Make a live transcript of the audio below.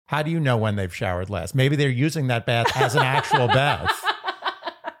How do you know when they've showered last? Maybe they're using that bath as an actual bath.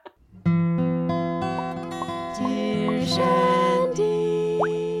 Dear Shandy.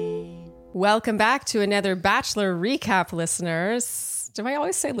 Welcome back to another Bachelor recap, listeners. Do I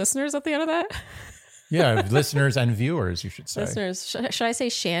always say listeners at the end of that? Yeah, listeners and viewers, you should say. Listeners. Should I say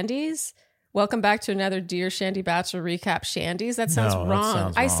Shandies? Welcome back to another Dear Shandy Bachelor recap. Shandies? That sounds wrong. That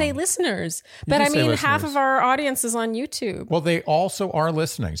sounds I wrong. say listeners. But I mean, half of our audience is on YouTube. Well, they also are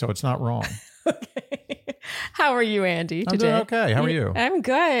listening, so it's not wrong. Okay. How are you, Andy, I'm today? doing okay. How are you? I'm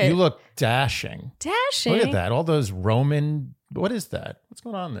good. You look dashing. Dashing? Look at that. All those Roman... What is that? What's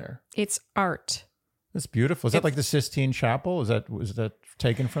going on there? It's art. It's beautiful. Is that like the Sistine Chapel? Was that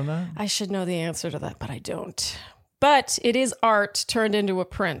taken from that? I should know the answer to that, but I don't. But it is art turned into a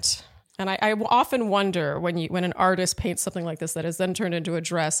print. And I often wonder when an artist paints something like this that is then turned into a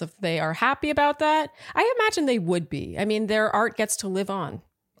dress, if they are happy about that. I imagine they would be. I mean, their art gets to live on.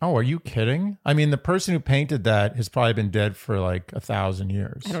 Oh, are you kidding? I mean, the person who painted that has probably been dead for like 1,000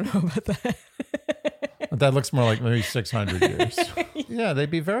 years. I don't know about that. That looks more like maybe 600 years. Yeah,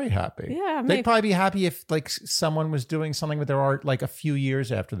 they'd be very happy. Yeah, they'd probably be happy if like someone was doing something with their art like a few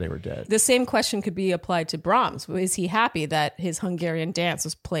years after they were dead. The same question could be applied to Brahms. Is he happy that his Hungarian dance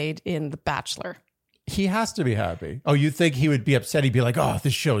was played in The Bachelor? He has to be happy. Oh, you think he would be upset? He'd be like, "Oh,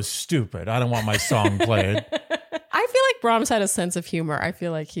 this show is stupid. I don't want my song played." I feel like Brahms had a sense of humor. I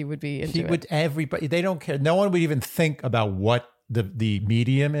feel like he would be into it. Would. Everybody, they don't care. No one would even think about what the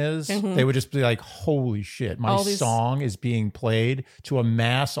medium is. Mm-hmm. They would just be like, holy shit, my song is being played to a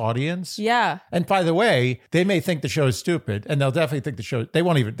mass audience. Yeah. And by the way, they may think the show is stupid, and they'll definitely think the show, they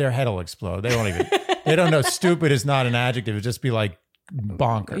won't even, their head will explode. They won't even, they don't know stupid is not an adjective. It'd just be like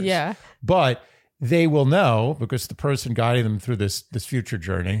bonkers. Yeah. But they will know, because the person guiding them through this future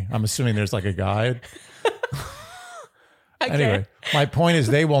journey, I'm assuming there's like a guide. Okay. Anyway, my point is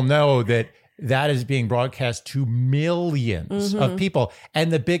they will know that is being broadcast to millions of people.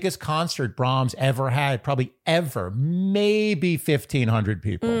 And the biggest concert Brahms ever had, probably ever, maybe 1,500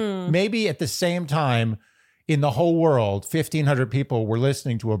 people. Maybe at the same time in the whole world, 1,500 people were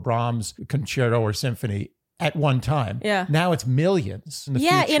listening to a Brahms concerto or symphony at one time. Yeah. Now it's millions in the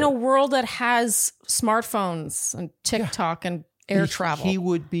future. In a world that has smartphones and TikTok and air travel. He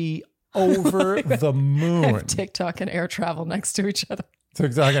would be over the moon. TikTok and air travel next to each other.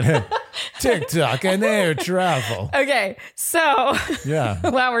 TikTok and air travel. Okay, so yeah.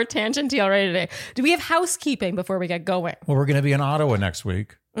 Wow, we're tangenty already today. Do we have housekeeping before we get going? Well, we're going to be in Ottawa next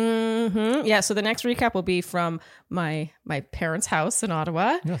week. Mm-hmm. Yeah, so the next recap will be from my parents' house in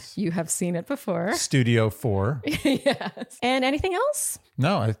Ottawa. Yes. You have seen it before. Studio 4. Yes. And anything else?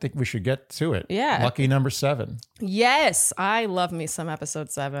 No, I think we should get to it. Yeah. Lucky number 7. Yes, I love me some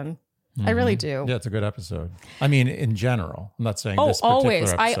episode 7. I really do. Yeah, it's a good episode. I mean, in general. I'm not saying this particular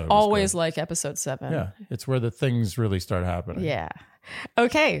always. episode I always like episode 7. Yeah, it's where the things really start happening. Yeah.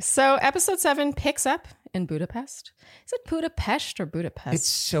 Okay, so episode 7 picks up in Budapest. Is it Budapest or Budapest? It's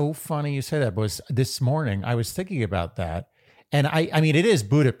so funny you say that, because this morning I was thinking about that. And I mean, it is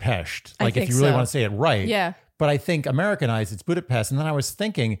Budapest. Like, if you really want to say it right. Yeah. But I think Americanized, it's Budapest. And then I was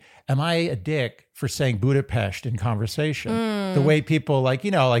thinking, am I a dick for saying Budapest in conversation? The way people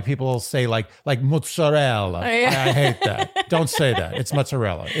people will say like mozzarella. I hate that. Don't say that. It's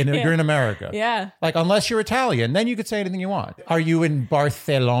mozzarella. You're in America. Yeah. Like, unless you're Italian, then you could say anything you want. Are you in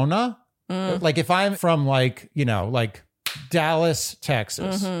Barcelona? Like, if I'm from like Dallas,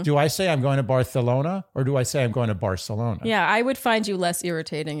 Texas, do I say I'm going to Barcelona, or do I say I'm going to Barcelona? Yeah, I would find you less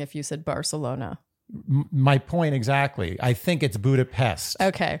irritating if you said Barcelona. My point exactly. I think it's Budapest.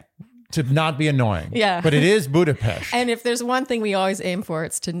 Okay. To not be annoying. Yeah. But it is Budapest. And if there's one thing we always aim for,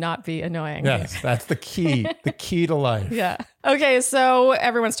 it's to not be annoying. Yes, that's the key. The key to life. Yeah. Okay, so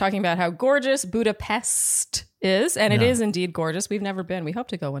everyone's talking about how gorgeous Budapest is, and it is indeed gorgeous. We've never been. We hope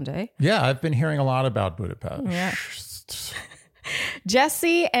to go one day. Yeah, I've been hearing a lot about Budapest. Yeah.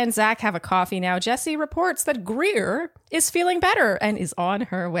 Jesse and Zach have a coffee now. Jesse reports that Greer is feeling better and is on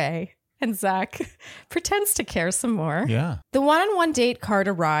her way. And Zach pretends to care some more. Yeah. The one-on-one date card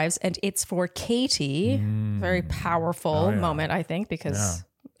arrives, and it's for Katie. Very powerful moment, I think, because,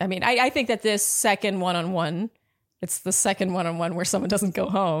 I mean, I think that this second one-on-one, it's the second one-on-one where someone doesn't go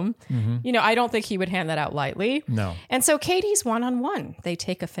home. You know, I don't think he would hand that out lightly. No. And so Katie's one-on-one. They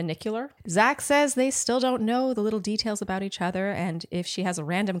take a funicular. Zach says they still don't know the little details about each other, and if she has a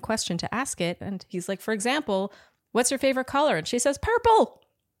random question to ask it, and he's like, for example, what's your favorite color? And she says, purple.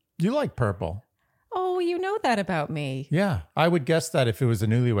 You like purple. Oh, you know that about me. Yeah. I would guess that if it was a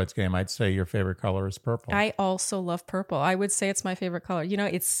Newlyweds game, I'd say your favorite color is purple. I also love purple. I would say it's my favorite color. You know,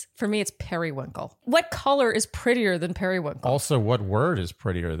 for me, it's periwinkle. What color is prettier than periwinkle? Also, what word is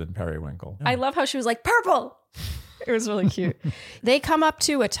prettier than periwinkle? I love how she was like, purple. It was really cute. They come up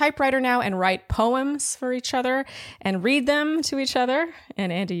to a typewriter now and write poems for each other and read them to each other.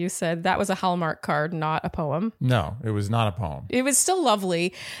 And Andy, you said that was a Hallmark card, not a poem. No, it was not a poem. It was still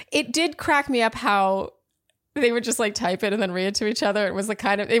lovely. It did crack me up how they would just like type it and then read it to each other.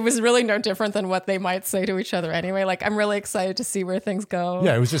 It was really no different than what they might say to each other anyway. Like, I'm really excited to see where things go.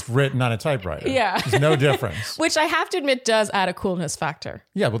 Yeah, it was just written on a typewriter. Yeah. There's no difference. Which I have to admit does add a coolness factor.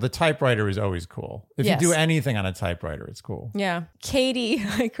 Yeah, well, the typewriter is always cool. If Yes. you do anything on a typewriter, it's cool. Yeah. Katie,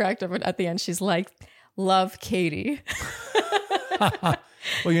 I cracked up at the end. She's like, love Katie. Well,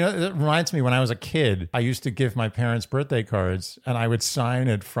 it reminds me when I was a kid, I used to give my parents birthday cards and I would sign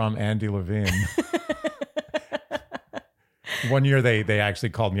it from Andy Levine. One year they actually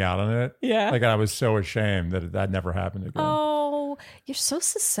called me out on it. Yeah. Like I was so ashamed that never happened again. Oh, you're so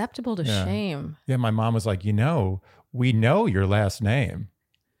susceptible to shame. Yeah, my mom was like, we know your last name.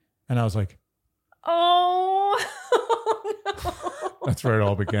 And I was like, Oh, no. that's where it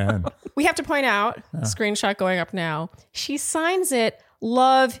all began. We have to point out, screenshot going up now. She signs it,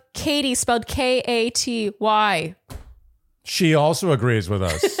 love Katie, spelled Katy. She also agrees with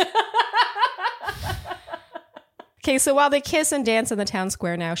us. Okay, so while they kiss and dance in the town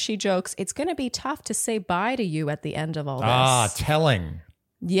square now, she jokes, it's going to be tough to say bye to you at the end of all this. Telling.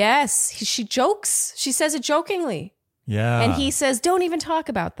 Yes, she jokes. She says it jokingly. Yeah. And he says, don't even talk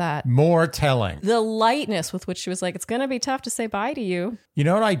about that. More telling. The lightness with which she was like, it's going to be tough to say bye to you. You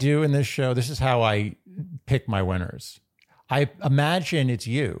know what I do in this show? This is how I pick my winners. I imagine it's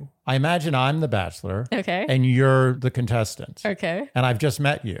you. I imagine I'm the Bachelor. Okay. And you're the contestant. Okay. And I've just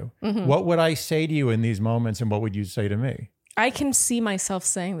met you. Mm-hmm. What would I say to you in these moments and what would you say to me? I can see myself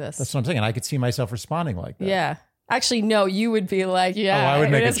saying this. That's what I'm saying. And I could see myself responding like that. Yeah. Actually, no, you would be like, yeah. Oh, I would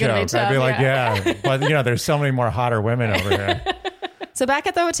make a joke. I'd be like, yeah. But, there's so many more hotter women over here. So back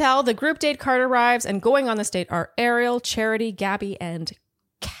at the hotel, the group date card arrives, and going on this date are Ariel, Charity, Gabby, and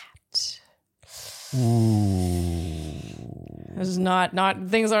Kat. Ooh. This is not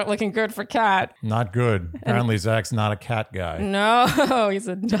things aren't looking good for Kat. Not good. Apparently, Zach's not a cat guy. No, he's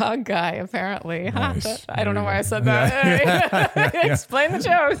a dog guy, apparently. Nice. I don't know why I said that. Explain the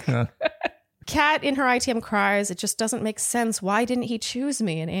joke. Kat in her ITM cries, it just doesn't make sense. Why didn't he choose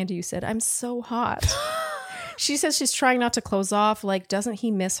me? And Andy, you said, I'm so hot. She says she's trying not to close off. Like, doesn't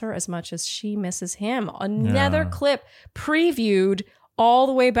he miss her as much as she misses him? Another clip previewed all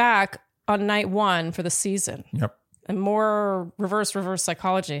the way back on night 1 for the season. Yep. And more reverse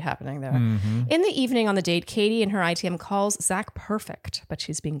psychology happening there. Mm-hmm. In the evening on the date, Katie in her ITM calls Zach perfect, but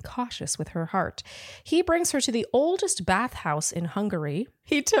she's being cautious with her heart. He brings her to the oldest bathhouse in Hungary.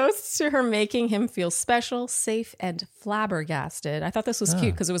 He toasts to her, making him feel special, safe, and flabbergasted. I thought this was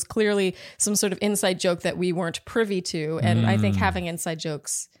cute because it was clearly some sort of inside joke that we weren't privy to. And I think having inside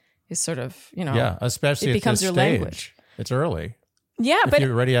jokes is sort of, yeah, especially it becomes your stage. language. It's early. Yeah, if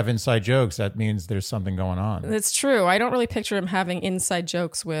you already have inside jokes, that means there's something going on. That's true. I don't really picture him having inside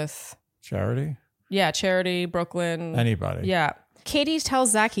jokes with Charity. Yeah, Charity, Brooklyn. Anybody. Yeah. Katie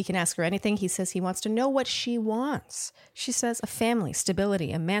tells Zach he can ask her anything. He says he wants to know what she wants. She says a family,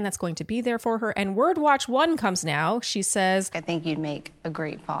 stability, a man that's going to be there for her. And Word Watch 1 comes now. She says, I think you'd make a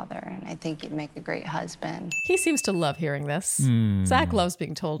great father, and I think you'd make a great husband. He seems to love hearing this. Zach loves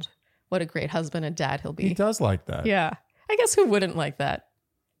being told what a great husband and dad he'll be. He does like that. Yeah. I guess who wouldn't like that?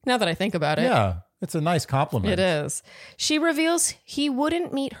 Now that I think about it. Yeah, it's a nice compliment. It is. She reveals he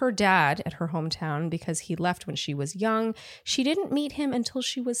wouldn't meet her dad at her hometown because he left when she was young. She didn't meet him until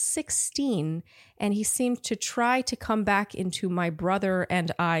she was 16, and he seemed to try to come back into my brother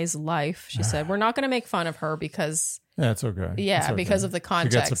and I's life. She said, we're not going to make fun of her because... Yeah, it's okay. Yeah, it's okay. Because of the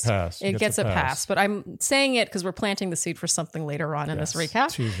context. She gets a pass. It gets a pass. But I'm saying it because we're planting the seed for something later on in this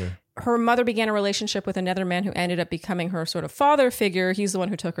recap. Teaser. Her mother began a relationship with another man who ended up becoming her sort of father figure. He's the one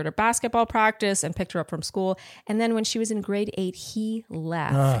who took her to basketball practice and picked her up from school. And then when she was in grade 8, he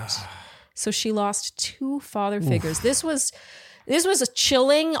left. So she lost 2 father figures. This was a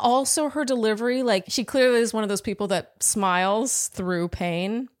chilling. Also, her delivery, like she clearly is one of those people that smiles through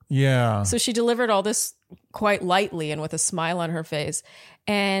pain. Yeah. So she delivered all this quite lightly and with a smile on her face.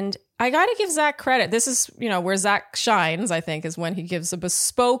 And I got to give Zach credit. This is, where Zach shines, I think, is when he gives a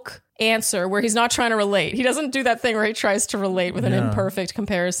bespoke answer where he's not trying to relate. He doesn't do that thing where he tries to relate with an imperfect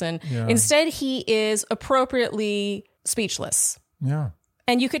comparison. Yeah. Instead, he is appropriately speechless. Yeah.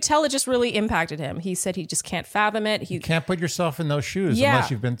 And you could tell it just really impacted him. He said he just can't fathom it. You can't put yourself in those shoes Yeah.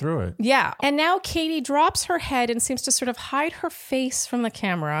 unless you've been through it. Yeah. And now Katie drops her head and seems to sort of hide her face from the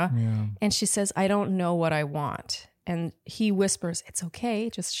camera. Yeah. And she says, I don't know what I want. And he whispers, it's okay,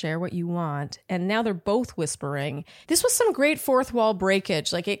 just share what you want. And now they're both whispering. This was some great fourth wall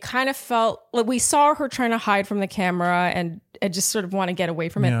breakage. Like it kind of felt like we saw her trying to hide from the camera and just sort of want to get away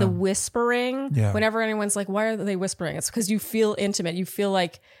from it. Yeah. The whispering, Yeah. whenever anyone's like, why are they whispering? It's because you feel intimate. You feel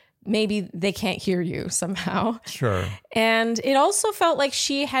like maybe they can't hear you somehow. Sure. And it also felt like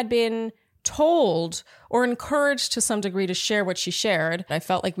she had been told or encouraged to some degree to share what she shared. I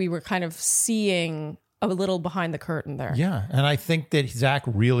felt like we were kind of seeing a little behind the curtain there. Yeah. And I think that Zach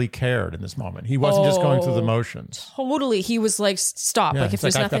really cared in this moment. He wasn't just going through the motions. Totally. He was like, stop. Yeah, like if it's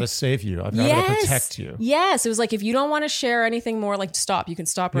there's like, I've got nothing. to save you. I've got to protect you. Yes. It was like, if you don't want to share anything more, like stop. You can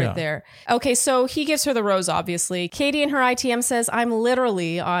stop right Yeah. there. Okay. So he gives her the rose, obviously. Katie in her ITM says, I'm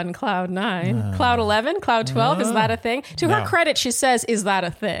literally on cloud 9. Cloud 11, cloud 12. Is that a thing? To her credit, she says, is that a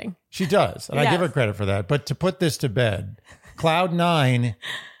thing? She does. And I Yes. give her credit for that. But to put this to bed, cloud 9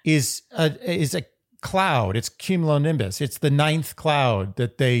 is a cloud. It's cumulonimbus. It's the 9th cloud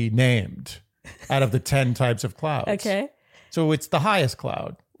that they named out of the 10 types of clouds. Okay. So it's the highest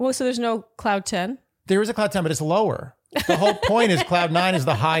cloud. Well, so there's no cloud 10? There is a cloud 10, but it's lower. The whole point is cloud 9 is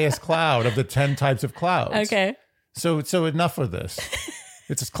the highest cloud of the 10 types of clouds. Okay. So enough of this.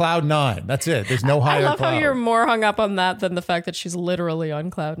 It's cloud 9. That's it. There's no higher I love cloud. how you're more hung up on that than the fact that she's literally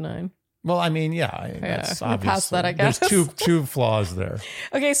on cloud 9. Well, I mean, that's we're obvious. past that, I guess. There's two flaws there.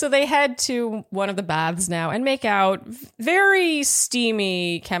 Okay, so they head to one of the baths now and make out. Very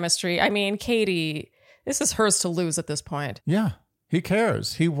steamy chemistry. I mean, Katie, this is hers to lose at this point. Yeah. He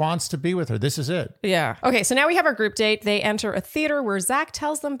cares. He wants to be with her. This is it. Yeah. Okay, so now we have our group date. They enter a theater where Zach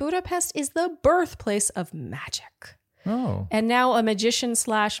tells them Budapest is the birthplace of magic. Oh. And now a magician /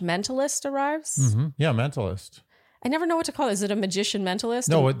 mentalist arrives. Mm-hmm. Yeah, mentalist. I never know what to call it. Is it a magician mentalist?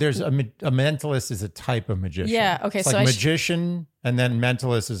 No, there's a mentalist is a type of magician. Yeah, okay, It's so like I magician, and then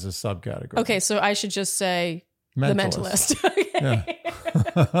mentalist is a subcategory. Okay, so I should just say the mentalist. Okay. Yeah.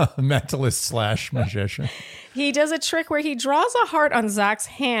 Mentalist / magician. He does a trick where he draws a heart on Zach's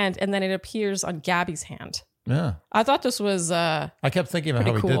hand and then it appears on Gabby's hand. Yeah. I thought this was I kept thinking about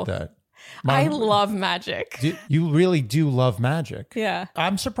how pretty he cool. did that. I love magic. You really do love magic. Yeah.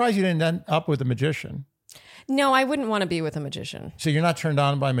 I'm surprised you didn't end up with a magician. No, I wouldn't want to be with a magician. So you're not turned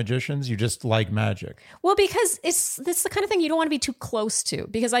on by magicians? You just like magic. Well, because it's the kind of thing you don't want to be too close to.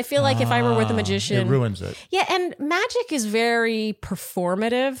 Because I feel like if I were with a magician, It ruins it. Yeah, and magic is very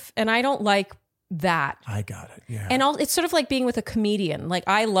performative, and I don't like that. I got it. Yeah. And it's sort of like being with a comedian. Like,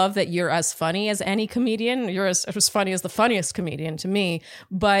 I love that you're as funny as any comedian. You're as funny as the funniest comedian to me,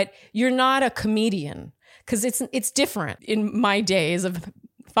 but you're not a comedian because it's different. In my days of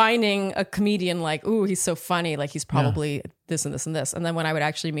finding a comedian like, ooh, he's so funny, like he's probably this and this and this. And then when I would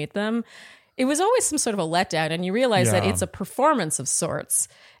actually meet them, it was always some sort of a letdown, and you realize that it's a performance of sorts.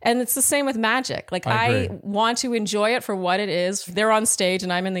 And it's the same with magic. Like, I want to enjoy it for what it is. They're on stage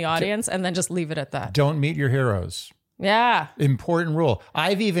and I'm in the audience, and then just leave it at that. Don't meet your heroes. Yeah. Important rule.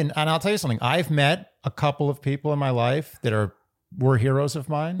 And I'll tell you something. I've met a couple of people in my life that were heroes of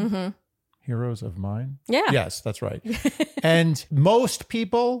mine. Mm-hmm. Heroes of mine? Yeah. Yes, that's right. And most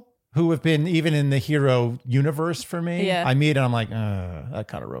people who have been even in the hero universe for me, I meet and I'm like, that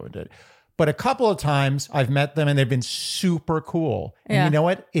kind of ruined it. But a couple of times I've met them and they've been super cool. And you know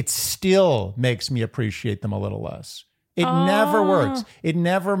what? It still makes me appreciate them a little less. It never works. It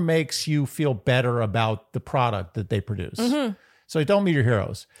never makes you feel better about the product that they produce. Mm-hmm. So don't meet your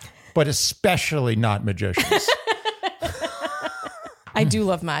heroes, but especially not magicians. I do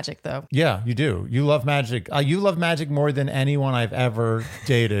love magic, though. Yeah, you do. You love magic. You love magic more than anyone I've ever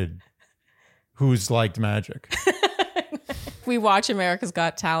dated who's liked magic. We watch America's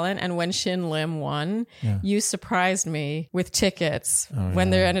Got Talent, and when Shin Lim won, you surprised me with tickets when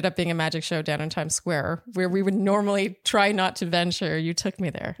there ended up being a magic show down in Times Square, where we would normally try not to venture. You took me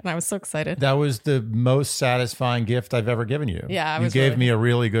there, and I was so excited. That was the most satisfying gift I've ever given you. Yeah, you gave me a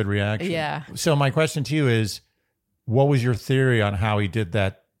really good reaction. Yeah. So my question to you is, what was your theory on how he did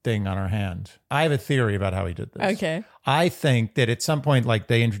that thing on her hand? I have a theory about how he did this. Okay. I think that at some point, like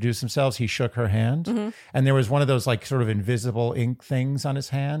they introduced themselves, he shook her hand, and there was one of those like sort of invisible ink things on his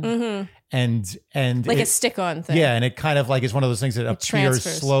hand, and like a stick-on thing. Yeah, and it kind of like is one of those things that appears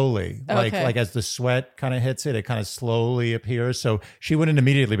transfers. slowly, like as the sweat kind of hits it, it kind of slowly appears. So she wouldn't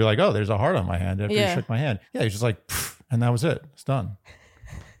immediately be like, "Oh, there's a heart on my hand." After he shook my hand, he's just like, "Pfft," and that was it. It's done.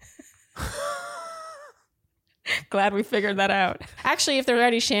 Glad we figured that out. Actually, if there are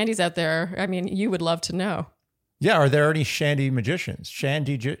any shandies out there, I mean, you would love to know. Yeah, are there any shandy magicians?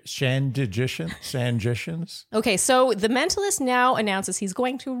 Shandicians? Okay, so the mentalist now announces he's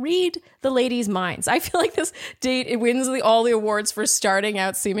going to read the ladies' minds. I feel like this date, it wins all the awards for starting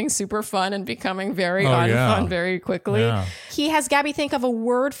out seeming super fun and becoming very unfun very quickly. Yeah. He has Gabby think of a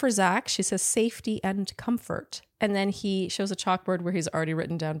word for Zach. She says safety and comfort. And then he shows a chalkboard where he's already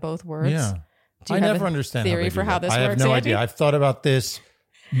written down both words. Yeah. Do you I have never a understand theory for how this I works, have no Andy? idea. I've thought about this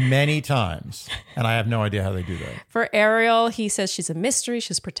many times, and I have no idea how they do that. For Ariel, he says she's a mystery.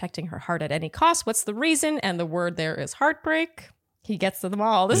 She's protecting her heart at any cost. What's the reason? And the word there is heartbreak. He gets to them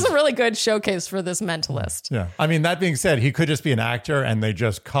all. This is a really good showcase for this mentalist. Yeah. I mean, that being said, he could just be an actor and they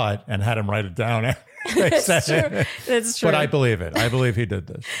just cut and had him write it down. It's true. It's true. But I believe it. I believe he did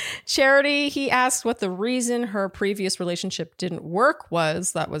this. Charity, he asked what the reason her previous relationship didn't work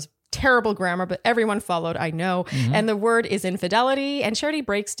was. That was terrible grammar, but everyone followed, I know. Mm-hmm. And the word is infidelity. And Charity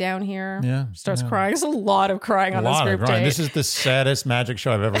breaks down here. Yeah. Starts crying. There's a lot of crying on this group date. This is the saddest magic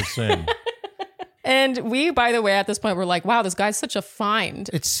show I've ever seen. And we, by the way, at this point, were like, wow, this guy's such a find.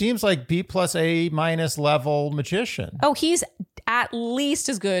 It seems like B plus A minus level magician. Oh, he's at least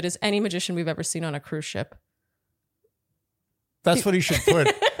as good as any magician we've ever seen on a cruise ship. That's what he should put.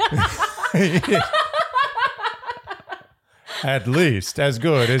 At least as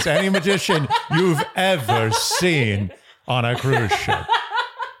good as any magician you've ever seen on a cruise ship.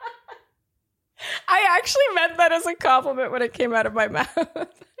 I actually meant that as a compliment when it came out of my mouth.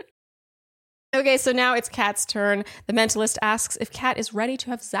 Okay, so now it's Kat's turn. The mentalist asks if Kat is ready to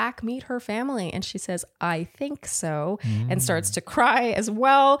have Zach meet her family. And she says, I think so, and starts to cry as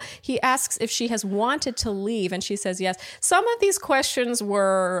well. He asks if she has wanted to leave, and she says yes. Some of these questions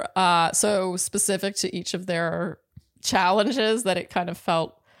were so specific to each of their challenges that it kind of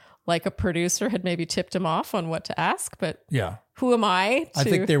felt like a producer had maybe tipped him off on what to ask. But yeah, who am I to I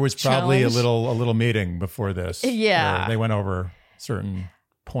think there was probably challenge? a little meeting before this. Yeah. where they went over certain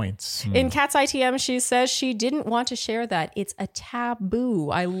points. In Kat's ITM, she says she didn't want to share that. It's a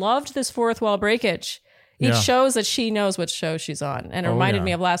taboo. I loved this fourth wall breakage. It shows that she knows what show she's on. And it reminded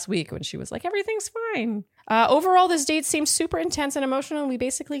me of last week when she was like, everything's fine. Overall, this date seemed super intense and emotional. And we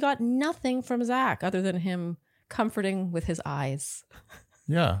basically got nothing from Zach other than him comforting with his eyes.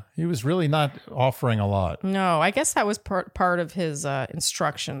 Yeah, he was really not offering a lot. No, I guess that was part of his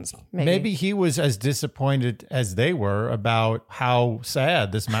instructions. Maybe he was as disappointed as they were about how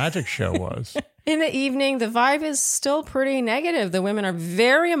sad this magic show was. In the evening, the vibe is still pretty negative. The women are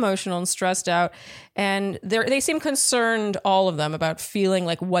very emotional and stressed out, and they seem concerned, all of them, about feeling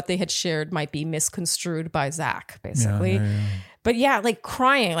like what they had shared might be misconstrued by Zach, basically. Yeah. But yeah, like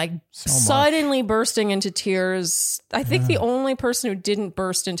crying, like suddenly bursting into tears. I think the only person who didn't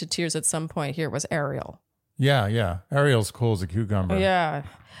burst into tears at some point here was Ariel. Yeah. Ariel's cool as a cucumber. Yeah.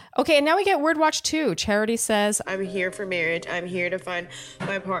 Okay, and now we get Word Watch 2. Charity says, I'm here for marriage. I'm here to find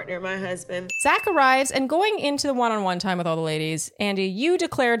my partner, my husband. Zach arrives, and going into the one-on-one time with all the ladies, Andy, you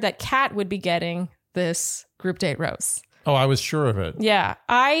declared that Kat would be getting this group date rose. Oh, I was sure of it. Yeah.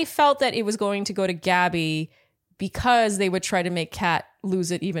 I felt that it was going to go to Gabby because they would try to make Kat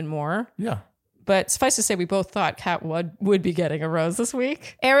lose it even more. Yeah. But suffice to say, we both thought Kat would be getting a rose this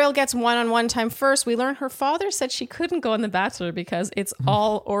week. Ariel gets one-on-one time first. We learn her father said she couldn't go on The Bachelor because it's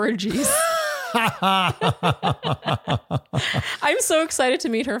all orgies. I'm so excited to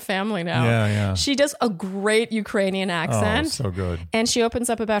meet her family now. Yeah. She does a great Ukrainian accent. Oh, so good. And she opens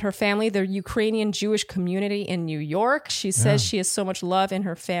up about her family, the Ukrainian Jewish community in New York. She says she has so much love in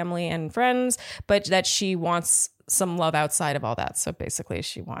her family and friends, but that she wants some love outside of all that. So basically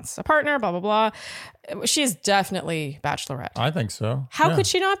she wants a partner, blah, blah, blah. She's definitely Bachelorette. I think so. How could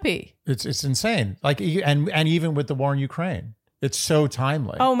she not be? It's insane. Like, and even with the war in Ukraine, it's so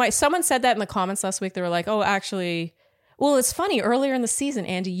timely. Oh, someone said that in the comments last week. They were like, oh, actually, well, it's funny. Earlier in the season,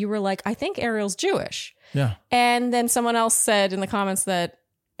 Andy, you were like, I think Ariel's Jewish. Yeah. And then someone else said in the comments that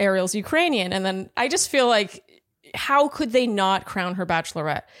Ariel's Ukrainian. And then I just feel like, how could they not crown her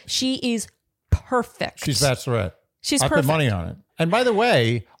Bachelorette? She is perfect. She's Bachelorette. She's I perfect. put money on it. And by the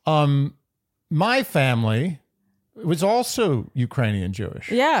way, my family was also Ukrainian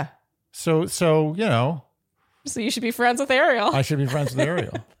Jewish. Yeah. So you know. So you should be friends with Ariel. I should be friends with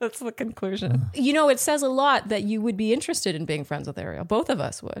Ariel. That's the conclusion. You know, it says a lot that you would be interested in being friends with Ariel. Both of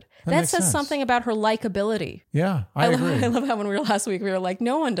us would. That says something about her likability. Yeah, I agree. I love how when we were last week, we were like,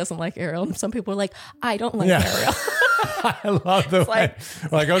 no one doesn't like Ariel. And some people were like, I don't like Ariel. I love the way.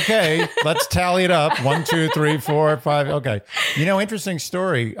 Like, okay, let's tally it up. 1, 2, 3, 4, 5. Okay. You know, interesting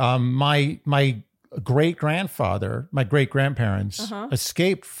story. My great-grandfather, my great-grandparents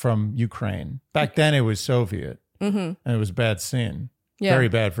escaped from Ukraine. Back then it was Soviet, and it was a bad scene. Yeah. Very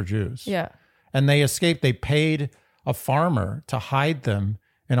bad for Jews. Yeah. And they escaped. They paid a farmer to hide them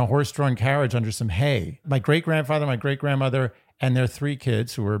in a horse-drawn carriage under some hay. My great-grandfather, my great-grandmother, and their 3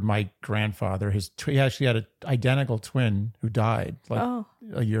 kids who were my grandfather. He actually had an identical twin who died a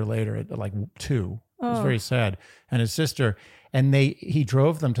year later at like 2. It was very sad. And his sister, and he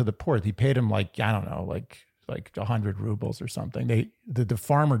drove them to the port. He paid them like 100 rubles or something. The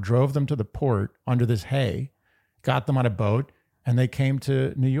farmer drove them to the port under this hay, got them on a boat, and they came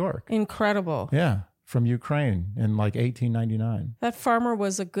to New York. Incredible. Yeah, from Ukraine in like 1899. That farmer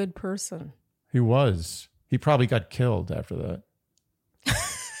was a good person. He was. He probably got killed after that.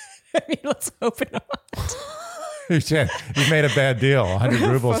 I mean, let's hope not. He made a bad deal, 100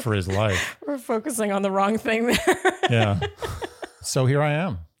 rubles for his life. We're focusing on the wrong thing there. Yeah. So here I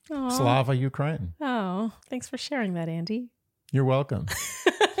am. Aww. Slava, Ukraine. Oh, thanks for sharing that, Andy. You're welcome.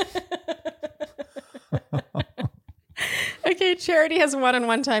 Okay, Charity has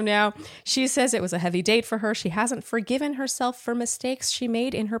one-on-one time now. She says it was a heavy date for her. She hasn't forgiven herself for mistakes she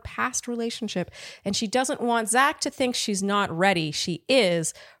made in her past relationship. And she doesn't want Zach to think she's not ready. She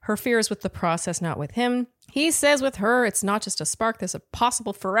is. Her fear is with the process, not with him. He says with her, it's not just a spark, there's a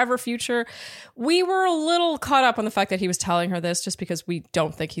possible forever future. We were a little caught up on the fact that he was telling her this just because we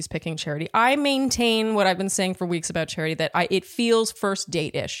don't think he's picking Charity. I maintain what I've been saying for weeks about Charity, that it feels first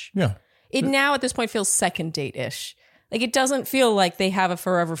date-ish. Yeah. It now at this point feels second date-ish. Like, it doesn't feel like they have a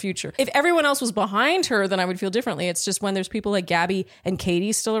forever future. If everyone else was behind her, then I would feel differently. It's just when there's people like Gabby and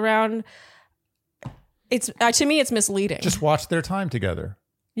Katie still around, it's to me, it's misleading. Just watch their time together.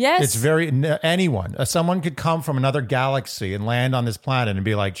 Yes. It's anyone. Someone could come from another galaxy and land on this planet and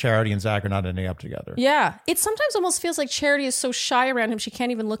be like, Charity and Zach are not ending up together. Yeah. It sometimes almost feels like Charity is so shy around him, she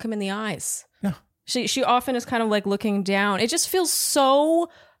can't even look him in the eyes. Yeah. She often is kind of like looking down. It just feels so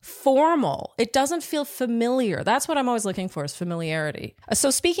formal. It doesn't feel familiar. That's what I'm always looking for, is familiarity.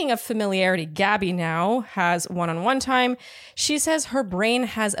 So speaking of familiarity, Gabby now has one-on-one time. She says her brain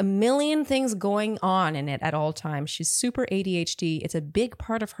has a million things going on in it at all times. She's super ADHD. It's a big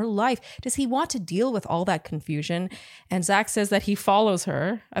part of her life. Does he want to deal with all that confusion? And Zach says that he follows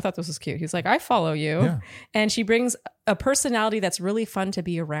her. I thought this was cute. He's like, I follow you. Yeah. And she brings a personality that's really fun to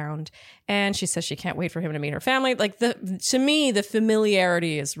be around. And she says she can't wait for him to meet her family. Like, to me, the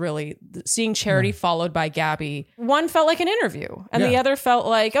familiarity is really seeing Charity followed by Gabby. One felt like an interview and the other felt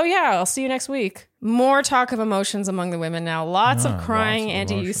like, oh yeah, I'll see you next week. More talk of emotions among the women now. Lots of crying. Lots of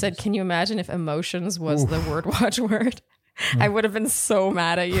Andy, emotions. You said, can you imagine if emotions was the word watch word? I would have been so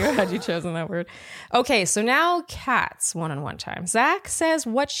mad at you had you chosen that word. Okay, so now Kat's one-on-one time. Zach says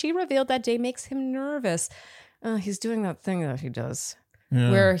what she revealed that day makes him nervous. He's doing that thing that he does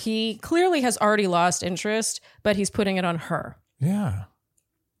where he clearly has already lost interest, but he's putting it on her. Yeah.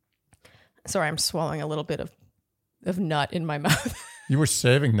 Sorry, I'm swallowing a little bit of nut in my mouth. You were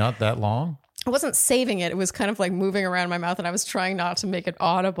saving nut that long? I wasn't saving it. It was kind of like moving around my mouth, and I was trying not to make it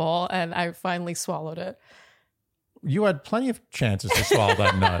audible, and I finally swallowed it. You had plenty of chances to swallow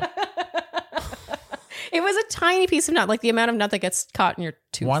that nut. It was a tiny piece of nut, like the amount of nut that gets caught in your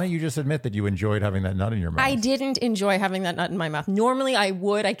tooth. Why don't you just admit that you enjoyed having that nut in your mouth? I didn't enjoy having that nut in my mouth. Normally I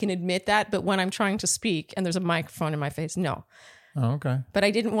would, I can admit that, but when I'm trying to speak and there's a microphone in my face, no. Oh, okay. But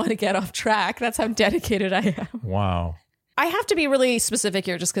I didn't want to get off track. That's how dedicated I am. Wow. I have to be really specific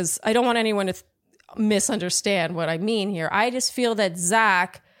here just because I don't want anyone to misunderstand what I mean here. I just feel that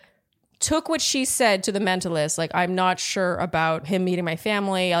Zach took what she said to the mentalist, like, I'm not sure about him meeting my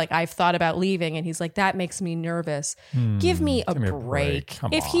family. Like, I've thought about leaving. And he's like, that makes me nervous. Give me a break.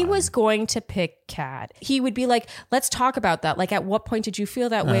 If he was going to pick Kat, he would be like, let's talk about that. Like, at what point did you feel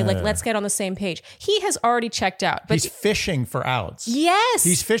that way? Like, let's get on the same page. He has already checked out. But he's fishing for outs. Yes.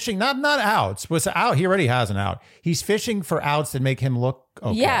 He's fishing, not outs. What's out? He already has an out. He's fishing for outs that make him look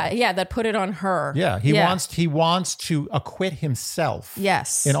okay. Yeah, that put it on her. Yeah, he wants to acquit himself.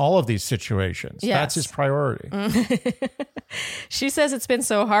 Yes. In all of these situations. Yes. That's his priority. She says it's been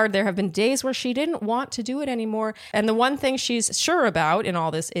so hard. There have been days where she didn't want to do it anymore. And the one thing she's sure about in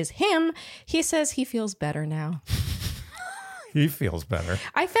all this is him. He says he feels better now. He feels better.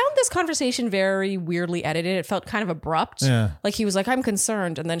 I found this conversation very weirdly edited. It felt kind of abrupt. Yeah. Like he was like, I'm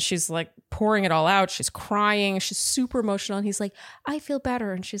concerned. And then she's like pouring it all out. She's crying. She's super emotional. And he's like, I feel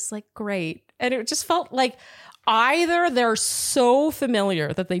better. And she's like, great. And it just felt like either they're so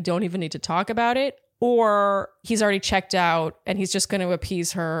familiar that they don't even need to talk about it, or he's already checked out and he's just going to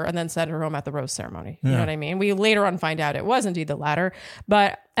appease her and then send her home at the rose ceremony. You know what I mean? We later on find out it was indeed the latter.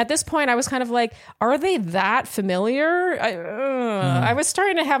 But at this point, I was kind of like, are they that familiar? I was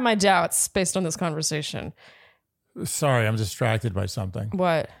starting to have my doubts based on this conversation. Sorry, I'm distracted by something.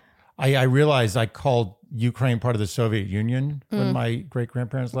 What? I realized I called Ukraine part of the Soviet Union when my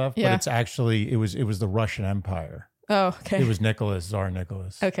great-grandparents left, but it's actually, it was the Russian Empire. Oh, okay. It was Nicholas, Tsar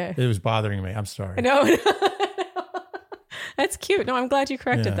Nicholas. Okay. It was bothering me. I'm sorry. No. That's cute. No, I'm glad you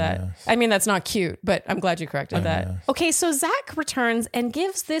corrected that. Yeah. I mean, that's not cute, but I'm glad you corrected that. Yeah. Okay, so Zach returns and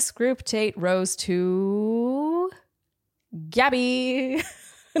gives this group date rose to Gabby.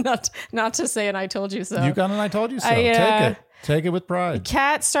 not to say, and I told you so. You got it, I told you so. Take Take it. Take it with pride.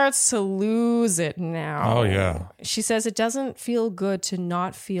 Kat starts to lose it now. Oh, yeah. She says it doesn't feel good to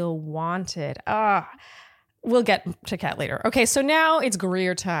not feel wanted. We'll get to Kat later. Okay, so now it's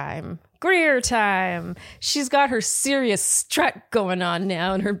Greer time. Greer time. She's got her serious strut going on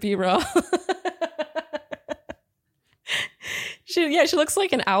now in her B-roll. She looks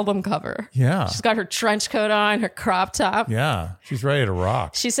like an album cover. Yeah. She's got her trench coat on, her crop top. Yeah. She's ready to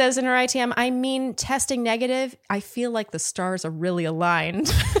rock. She says in her ITM, I mean, testing negative, I feel like the stars are really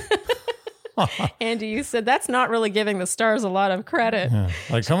aligned. Andy, you said that's not really giving the stars a lot of credit. Yeah.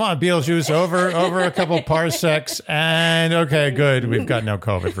 Like, come on, Beetlejuice, over a couple parsecs, and okay, good. We've got no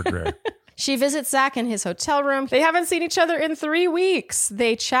COVID for Greer. She visits Zach in his hotel room. They haven't seen each other in 3 weeks.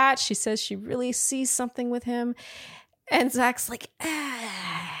 They chat. She says she really sees something with him. And Zach's like,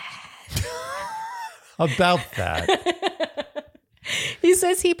 About that. He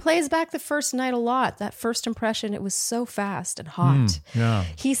says he plays back the first night a lot. That first impression, it was so fast and hot. Yeah.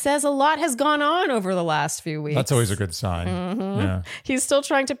 He says a lot has gone on over the last few weeks. That's always a good sign. Yeah. He's still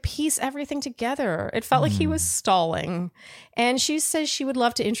trying to piece everything together. It felt like he was stalling. And she says she would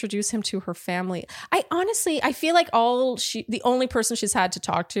love to introduce him to her family. I feel like the only person she's had to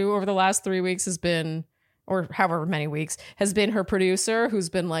talk to over the last 3 weeks has been, or however many weeks, has been her producer, who's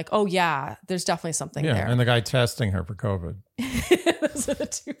been like, oh yeah, there's definitely something there. And the guy testing her for COVID. Those are the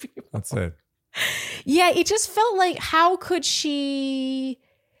two people. That's it. Yeah, it just felt like, how could she,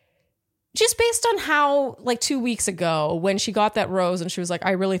 just based on how, like 2 weeks ago, when she got that rose and she was like,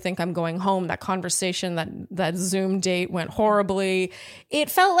 I really think I'm going home, that conversation, that Zoom date went horribly. It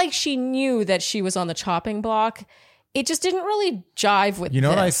felt like she knew that she was on the chopping block. It just didn't really jive with You know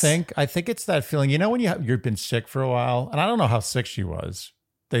this. what I think? I think it's that feeling. You know when you've been sick for a while, and I don't know how sick she was.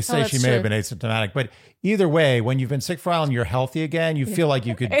 They say she may have been asymptomatic, but either way, when you've been sick for a while and you're healthy again, you feel like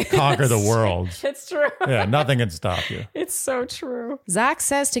you could conquer the world. It's true. Yeah, nothing can stop you. It's so true. Zach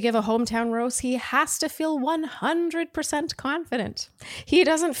says to give a hometown roast, he has to feel 100% confident. He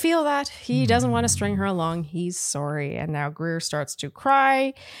doesn't feel that. He doesn't want to string her along. He's sorry. And now Greer starts to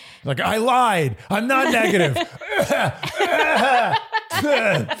cry. Like, I lied. I'm not negative.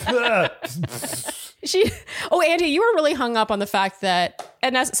 Andy, you were really hung up on the fact that,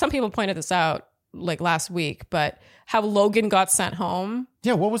 and as some people pointed this out like last week, but how Logan got sent home.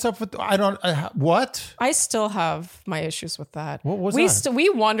 Yeah, what was up with, what? I still have my issues with that. What was that? We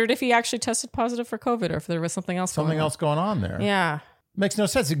wondered if he actually tested positive for COVID or if there was something else going on there. Yeah. Makes no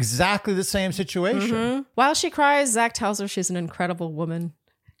sense. Exactly the same situation. Mm-hmm. While she cries, Zach tells her she's an incredible woman.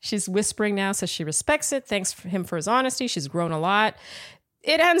 She's whispering now, says she respects it. Thanks for him for his honesty. She's grown a lot.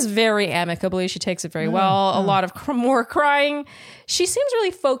 It ends very amicably. She takes it very well. A lot of more crying. She seems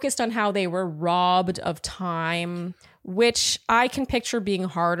really focused on how they were robbed of time, which I can picture being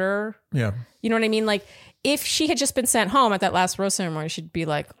harder. Yeah. You know what I mean? Like, if she had just been sent home at that last rose ceremony, she'd be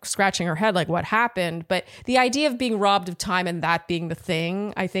like scratching her head, like, what happened? But the idea of being robbed of time and that being the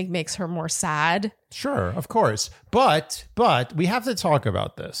thing, I think makes her more sad. Sure, of course. But we have to talk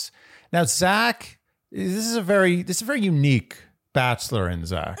about this. Now, Zach, this is a very unique Bachelor in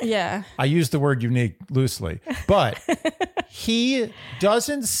Zach. Yeah. I use the word unique loosely, but he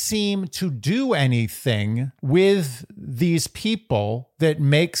doesn't seem to do anything with these people that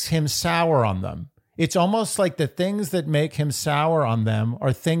makes him sour on them. It's almost like the things that make him sour on them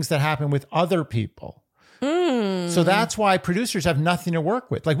are things that happen with other people. So that's why producers have nothing to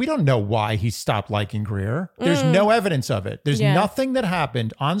work with. Like, we don't know why he stopped liking Greer. There's no evidence of it. There's nothing that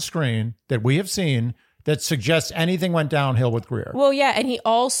happened on screen that we have seen that suggests anything went downhill with Greer. Well, yeah, and he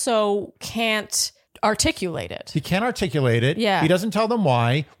also can't articulate it. He can't articulate it. Yeah. He doesn't tell them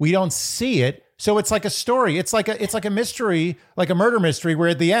why. We don't see it. So it's like a story. It's like a mystery, like a murder mystery, where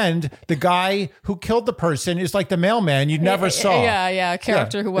at the end, the guy who killed the person is like the mailman you never saw. Yeah, a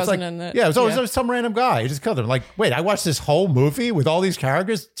character who wasn't in it. Yeah, it was some random guy. He just killed him. Like, wait, I watched this whole movie with all these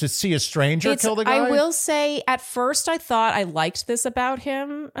characters to see a stranger kill the guy? I will say, at first, I thought I liked this about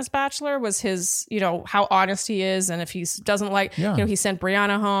him as Bachelor, was his, how honest he is. And if he doesn't like, he sent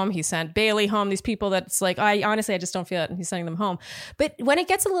Brianna home, he sent Bailey home, these people that's like, I just don't feel it. And he's sending them home. But when it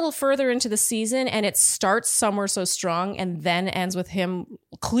gets a little further into the season, season, and it starts somewhere so strong and then ends with him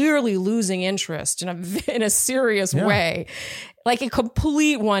clearly losing interest in a serious way. Like a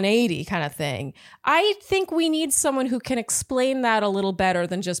complete 180 kind of thing. I think we need someone who can explain that a little better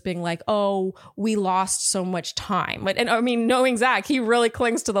than just being like, oh, we lost so much time. And I mean, knowing Zach, he really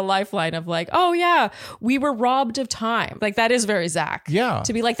clings to the lifeline of like, oh yeah, we were robbed of time. Like that is very Zach. Yeah.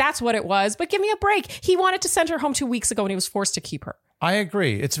 To be like, that's what it was. But give me a break. He wanted to send her home 2 weeks ago and he was forced to keep her. I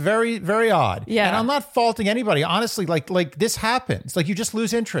agree. It's very, very odd. Yeah. And I'm not faulting anybody. Honestly, like this happens. Like you just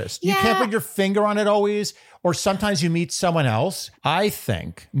lose interest. You can't put your finger on it always. Or sometimes you meet someone else. I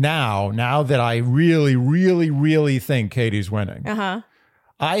think now that I really, really, really think Katie's winning.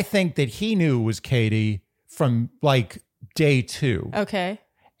 I think that he knew it was Katie from like day 2. Okay.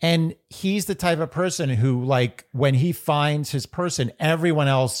 And he's the type of person who, like, when he finds his person, everyone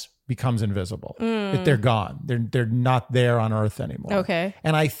else becomes invisible. That they're gone. They're not there on Earth anymore. Okay.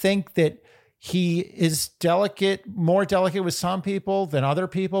 And I think that he is more delicate with some people than other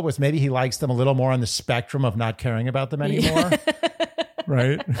people, because maybe he likes them a little more on the spectrum of not caring about them anymore.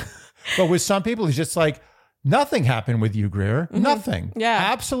 Right? But with some people, he's just like, nothing happened with you, Greer. Nothing. Yeah.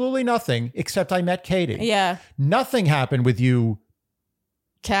 Absolutely nothing, except I met Katie. Yeah. Nothing happened with you.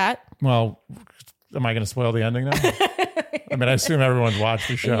 Kat. Well, am I going to spoil the ending now? I mean, I assume everyone's watched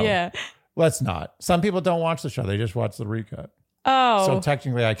the show. Yeah. Let's not. Some people don't watch the show. They just watch the recap. Oh. So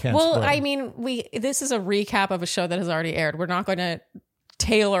technically I can't Well, spoil. I mean, this is a recap of a show that has already aired. We're not going to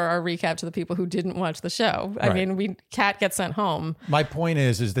tailor our recap to the people who didn't watch the show. I Right. mean, Kat gets sent home. My point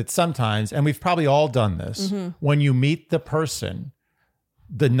is that sometimes, and we've probably all done this, when you meet the person,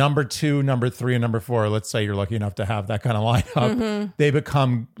 the number 2, number 3, and number 4, let's say you're lucky enough to have that kind of lineup, they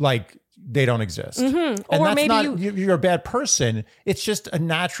become like, they don't exist. And Or that's maybe not, you're a bad person. It's just a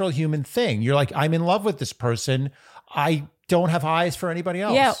natural human thing. You're like, I'm in love with this person. I don't have eyes for anybody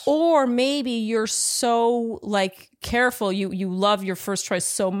else. Yeah, or maybe you're so like careful, you love your first choice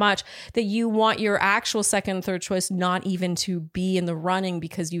so much that you want your actual second and third choice not even to be in the running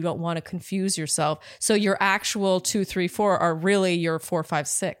because you don't want to confuse yourself. So your actual 2, 3, 4 are really your 4, 5,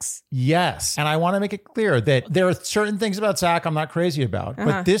 6. Yes. And I want to make it clear that there are certain things about Zach I'm not crazy about.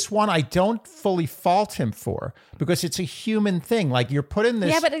 But this one I don't fully fault him for, because it's a human thing. Like you're put in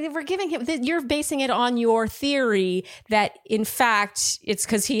this. Yeah, but we're giving him, you're basing it on your theory that in fact it's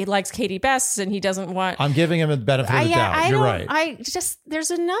because he likes Katie best and he doesn't want. I'm giving him the benefit of the doubt. You're right.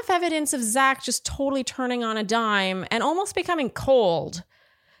 There's enough evidence of Zach just totally turning on a dime and almost becoming cold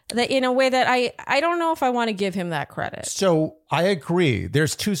that in a way that I don't know if I want to give him that credit. So I agree.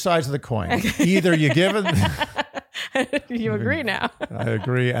 There's two sides of the coin. Either you give him. You agree now. I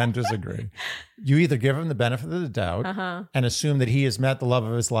agree and disagree. You either give him the benefit of the doubt and assume that he has met the love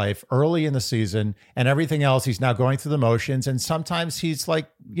of his life early in the season, and everything else he's now going through the motions, and sometimes he's like,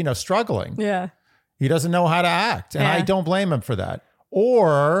 struggling. Yeah. He doesn't know how to act, and Yeah. I don't blame him for that.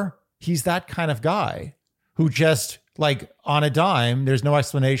 Or he's that kind of guy who just like on a dime, there's no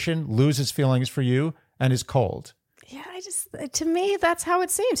explanation, loses feelings for you and is cold. Yeah, to me, that's how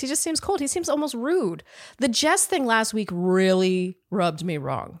it seems. He just seems cold. He seems almost rude. The Jess thing last week really rubbed me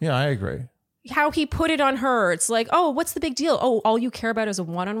wrong. Yeah, I agree. How he put it on her. It's like, oh, what's the big deal? Oh, all you care about is a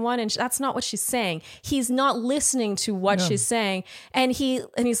one-on-one. And that's not what she's saying. He's not listening to what she's saying. And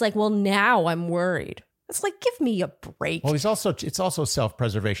he's like, well, now I'm worried. It's like, give me a break. Well, it's also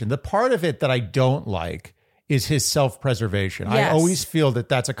self-preservation. The part of it that I don't like is his self-preservation. I Yes. always feel that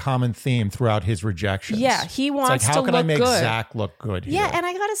that's a common theme throughout his rejections. Yeah, he wants it's like, to how can I look make good. Zach look good here? Yeah, and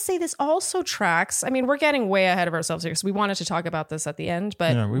I gotta say, this also tracks. I mean, we're getting way ahead of ourselves here because we wanted to talk about this at the end,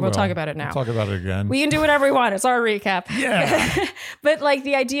 but Yeah, we'll talk about it now. We'll talk about it again. We can do whatever we want. It's our recap. Yeah. But like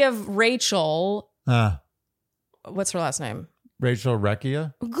the idea of Rachel, what's her last name? Rachel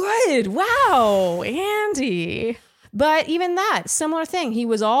Recchia? Good. Wow, Andy. But even that, similar thing. He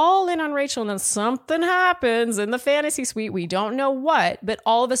was all in on Rachel and then something happens in the fantasy suite. We don't know what, but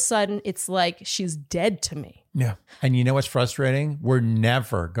all of a sudden it's like she's dead to me. Yeah. And you know what's frustrating? We're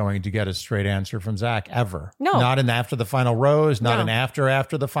never going to get a straight answer from Zach, ever. No. Not in after the final rose, not No. in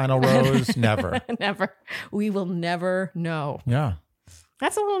after the final rose, never. Never. We will never know. Yeah.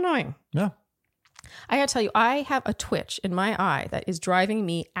 That's a little annoying. Yeah. I gotta tell you, I have a twitch in my eye that is driving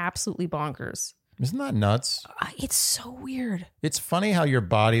me absolutely bonkers. Isn't that nuts? It's so weird. It's funny how your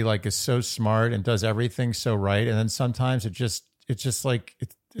body like is so smart and does everything so right, and then sometimes it's just like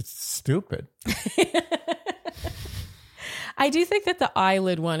it's stupid. I do think that the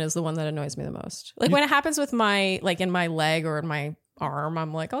eyelid one is the one that annoys me the most. Like when it happens with my, like in my leg or in my arm,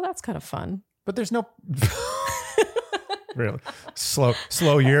 I'm like, oh, that's kind of fun. But there's no really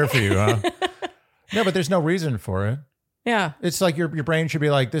slow year for you, huh? No, but there's no reason for it. Yeah. It's like your brain should be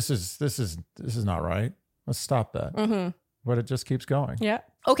like, this is not right. Let's stop that. Mm-hmm. But it just keeps going. Yeah.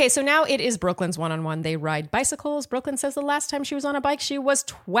 Okay, so now it is Brooklyn's one-on-one. They ride bicycles. Brooklyn says the last time she was on a bike, she was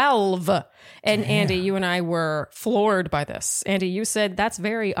 12. And Andy, you and I were floored by this. Andy, you said that's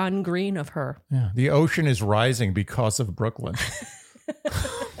very ungreen of her. Yeah. The ocean is rising because of Brooklyn.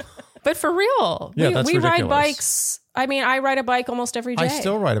 But for real, yeah, that's we ridiculous. ride bikes. I mean, I ride a bike almost every day. I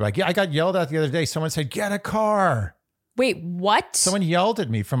still ride a bike. Yeah, I got yelled at the other day. Someone said, get a car. Wait, what? Someone yelled at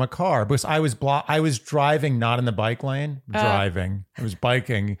me from a car because I was driving not in the bike lane. Driving. I was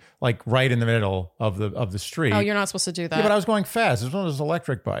biking like right in the middle of the street. Oh, you're not supposed to do that. Yeah, but I was going fast. It was one of those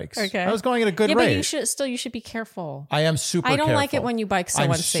electric bikes. Okay. I was going at a good yeah, rate. But you should be careful. I am super careful. I don't like it when you bike so unsafely.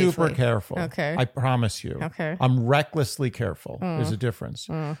 I'm super careful. Okay. I promise you. Okay. I'm recklessly careful. There's a difference.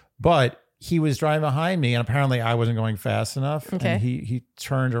 But he was driving behind me and apparently I wasn't going fast enough. Okay. And he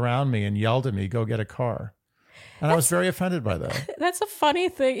turned around me and yelled at me, go get a car. And I was very offended by that. That's a funny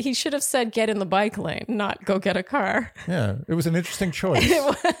thing. He should have said, get in the bike lane, not go get a car. Yeah. It was an interesting choice. It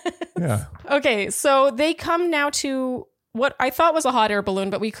was. Yeah. Okay. So they come now to what I thought was a hot air balloon,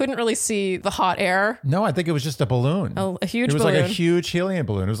 but we couldn't really see the hot air. No, I think it was just a balloon. A huge balloon. It was like a huge helium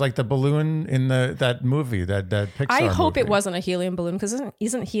balloon. It was like the balloon in that movie, that Pixar I hope movie. it wasn't a helium balloon because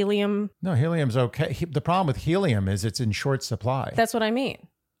isn't helium... No, helium's okay. The problem with helium is it's in short supply. That's what I mean.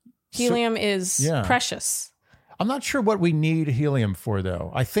 Helium is precious. I'm not sure what we need helium for,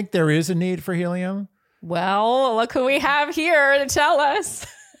 though. I think there is a need for helium. Well, look who we have here to tell us.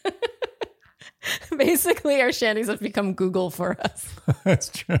 Basically, our shanties have become Google for us. That's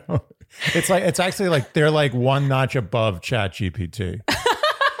true. It's actually like they're like one notch above ChatGPT.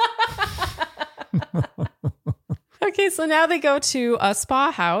 Okay, so now they go to a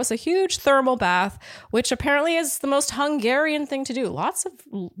spa house, a huge thermal bath, which apparently is the most Hungarian thing to do. Lots of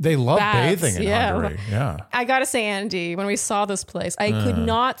They love baths. bathing in Hungary. Yeah. I gotta say, Andy, when we saw this place, I could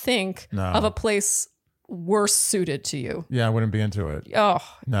not think of a place worse suited to you. Yeah, I wouldn't be into it. Oh,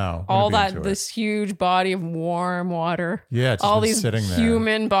 No. all that, this huge body of warm water. Yeah, it's all just these sitting there.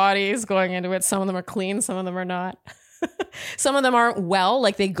 human bodies going into it. Some of them are clean, some of them are not. Some of them aren't well,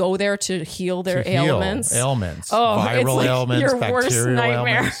 like they go there to heal their ailments. Ailments. Oh, Viral it's like ailments, your bacterial worst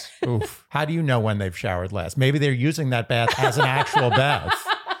nightmare. ailments. Oof. How do you know when they've showered last? Maybe they're using that bath as an actual bath.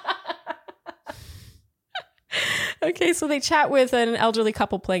 Okay, so they chat with an elderly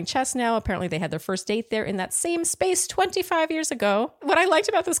couple playing chess now. Apparently they had their first date there in that same space 25 years ago. What I liked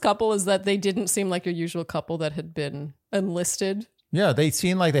about this couple is that they didn't seem like your usual couple that had been enlisted. Yeah, they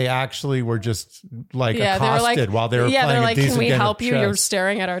seemed like they actually were just like accosted they were like, while they were playing they're a like, decent can we game help of you? chess. You're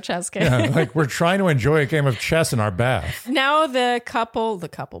staring at our chess game. Yeah, like we're trying to enjoy a game of chess in our bath. Now the couple,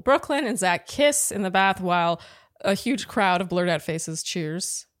 Brooklyn and Zach kiss in the bath while a huge crowd of blurred out faces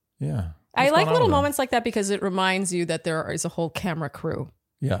cheers. Yeah. I What's like going on little with them? moments like that because it reminds you that there is a whole camera crew.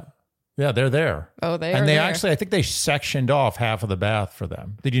 Yeah. Yeah, they're there. Oh, they are And they there. actually, I think they sectioned off half of the bath for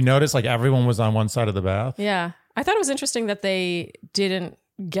them. Did you notice like everyone was on one side of the bath? Yeah. I thought it was interesting that they didn't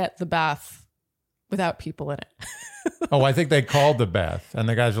get the bath without people in it. Oh, I think they called the bath and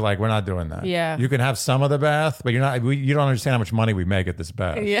the guys were like, we're not doing that. Yeah. You can have some of the bath, but you don't understand how much money we make at this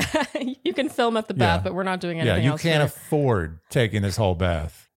bath. Yeah. You can film at the bath, Yeah. but we're not doing Yeah, anything you else. can't there. afford taking this whole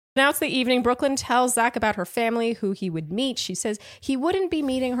bath. Now it's the evening. Brooklyn tells Zach about her family, who he would meet. She says he wouldn't be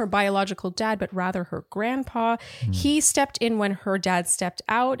meeting her biological dad, but rather her grandpa. He stepped in when her dad stepped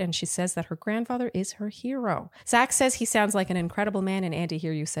out, and she says that her grandfather is her hero. Zach says he sounds like an incredible man, and Andy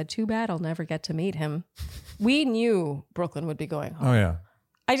here you said, too bad I'll never get to meet him. We knew Brooklyn would be going home. Oh, yeah.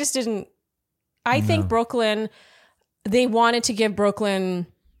 I just didn't. I think Brooklyn, they wanted to give Brooklyn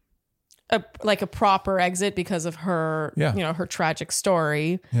a proper exit because of her, her tragic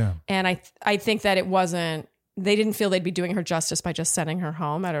story. Yeah. And I think that they didn't feel they'd be doing her justice by just sending her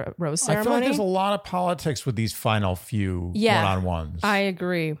home at a rose ceremony. I feel like there's a lot of politics with these final few one-on-ones. I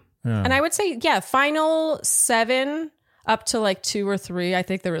agree. Yeah. And I would say, final 7 up to like 2 or 3, I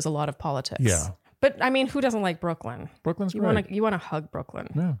think there is a lot of politics. Yeah. But I mean, who doesn't like Brooklyn? Brooklyn's great. You want to hug Brooklyn.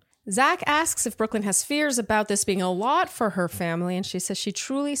 Yeah. Zach asks if Brooklyn has fears about this being a lot for her family, and she says she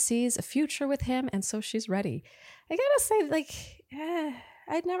truly sees a future with him, and so she's ready. I gotta say,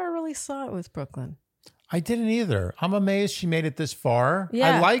 I never really saw it with Brooklyn. I didn't either. I'm amazed she made it this far.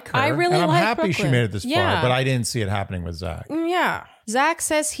 Yeah. I like her. I really and I'm like happy she Brooklyn. made it this Yeah. far, but I didn't see it happening with Zach. Yeah. Zach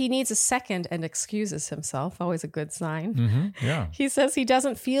says he needs a second and excuses himself. Always a good sign. Yeah. He says he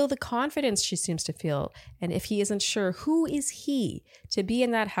doesn't feel the confidence she seems to feel. And if he isn't sure, who is he to be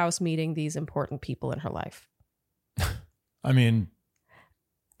in that house meeting these important people in her life? I mean,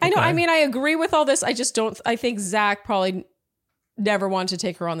 I know. okay. I mean, I agree with all this. I think Zach probably never wanted to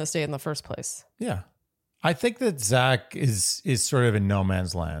take her on this date in the first place. Yeah. I think that Zach is sort of in no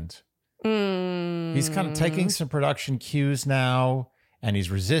man's land. He's kind of taking some production cues now, and he's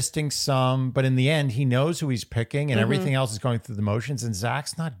resisting some, but in the end, he knows who he's picking, and everything else is going through the motions, and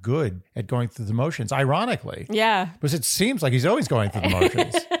Zach's not good at going through the motions, ironically. Yeah. Because it seems like he's always going through the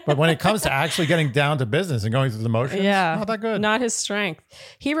motions. But when it comes to actually getting down to business and going through the motions, not that good. Not his strength.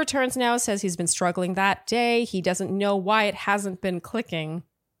 He returns now, says he's been struggling that day. He doesn't know why it hasn't been clicking.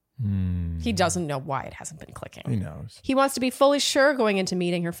 He doesn't know why it hasn't been clicking. He knows. He wants to be fully sure going into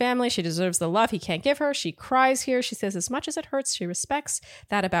meeting her family. She deserves the love he can't give her. She cries here. She says as much as it hurts, she respects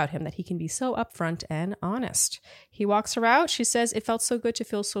that about him, that he can be so upfront and honest. He walks her out. She says it felt so good to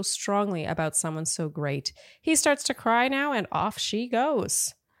feel so strongly about someone so great. He starts to cry now, and off she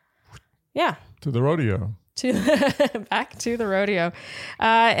goes. Yeah. To the rodeo. Back to the rodeo.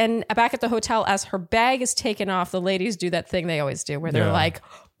 And back at the hotel, as her bag is taken off, the ladies do that thing they always do where they're like...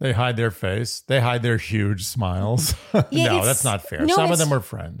 They hide their face. They hide their huge smiles. No, that's not fair. Some of them were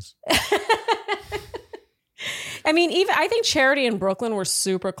friends. I mean, even I think Charity and Brooklyn were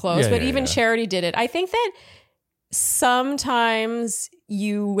super close, but even Charity did it. I think that sometimes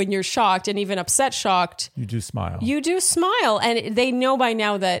when you're shocked and even upset shocked, you do smile. And they know by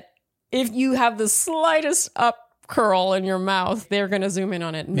now that if you have the slightest up curl in your mouth, they're going to zoom in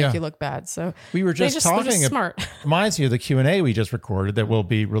on it and make you look bad. So we were just talking. Smart. Reminds you of the Q&A we just recorded that will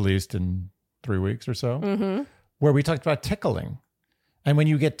be released in 3 weeks or so, where we talked about tickling. And when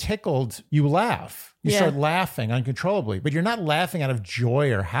you get tickled, you laugh. You start laughing uncontrollably, but you're not laughing out of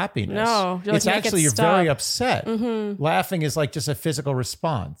joy or happiness. No, it's actually you're very upset. Laughing is like just a physical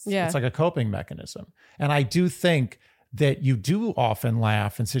response. Yeah. It's like a coping mechanism. And I do think that you do often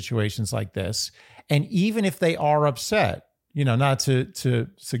laugh in situations like this. And even if they are upset, not to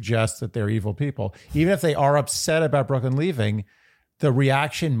suggest that they're evil people, even if they are upset about Brooklyn leaving, the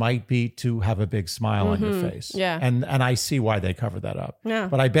reaction might be to have a big smile on your face. Yeah. And I see why they covered that up. Yeah.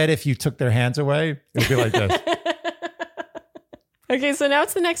 But I bet if you took their hands away, it would be like this. Okay, so now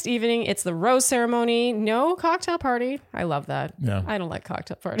it's the next evening. It's the rose ceremony. No cocktail party. I love that. Yeah. I don't like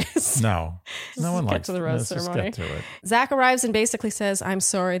cocktail parties. No one likes to the rose ceremony. Let's just get to it. Zach arrives and basically says, "I'm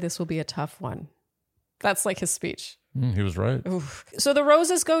sorry, this will be a tough one." That's like his speech. He was right. Oof. So the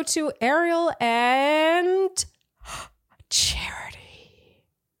roses go to Ariel and Charity.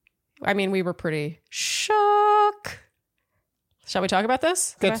 I mean, we were pretty shook. Shall we talk about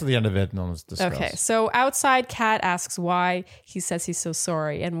this? Get to the end of it and then let's discuss. Okay, so outside, Kat asks why. He says he's so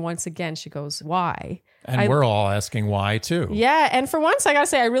sorry. And once again, she goes, why? And we're all asking why too. Yeah, and for once, I gotta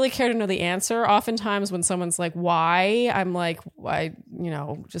say, I really care to know the answer. Oftentimes when someone's like, why? I'm like, why,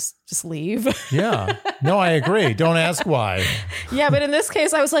 just leave. Yeah. No, I agree. Don't ask why. Yeah, but in this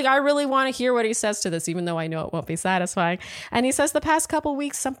case, I was like, I really want to hear what he says to this, even though I know it won't be satisfying. And he says the past couple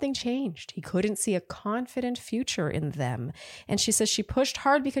weeks, something changed. He couldn't see a confident future in them. And she says she pushed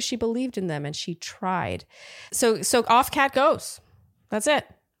hard because she believed in them and she tried. So off Kat goes. That's it.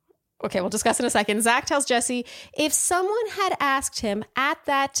 Okay, we'll discuss in a second. Zach tells Jesse if someone had asked him at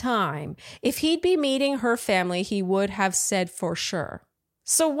that time if he'd be meeting her family, he would have said for sure.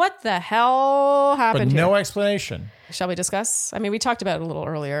 So what the hell happened But no here? Explanation. Shall we discuss? I mean, we talked about it a little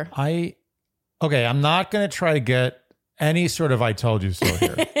earlier. I'm not going to try to get any sort of I told you so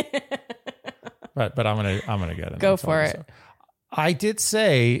here. but I'm going to get it. Go for it. So. I did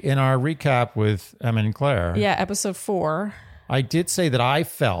say in our recap with Emma and Claire. Yeah, episode 4. I did say that I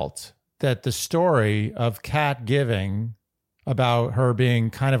felt that the story of Kat giving about her being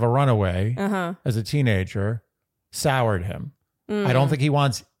kind of a runaway as a teenager soured him. I don't think he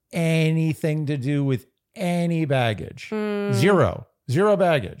wants anything to do with any baggage. Zero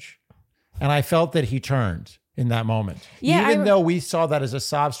baggage. And I felt that he turned in that moment. Yeah, Even though we saw that as a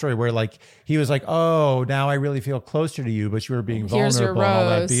sob story where like he was like, oh, now I really feel closer to you, but you were being Here's vulnerable your and all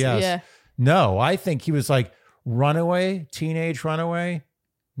that rose. BS. Yeah. No, I think he was like, runaway, teenage runaway,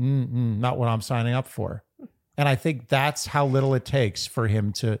 not what I'm signing up for. And I think that's how little it takes for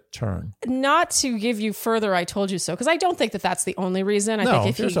him to turn. Not to give you further I told you so, because I don't think that that's the only reason. I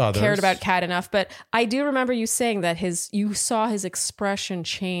think if he cared about Kat enough. But I do remember you saying that you saw his expression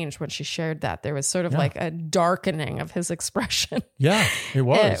change when she shared that. There was sort of like a darkening of his expression. Yeah, it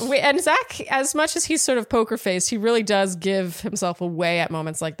was. And Zach, as much as he's sort of poker faced, he really does give himself away at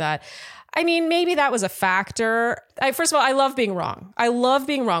moments like that. I mean, maybe that was a factor. First of all, I love being wrong.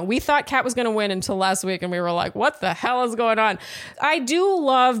 We thought Kat was going to win until last week, and we were like, what the hell is going on? I do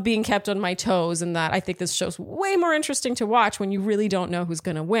love being kept on my toes, and that I think this show's way more interesting to watch when you really don't know who's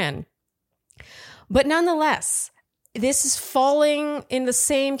going to win. But nonetheless, this is falling in the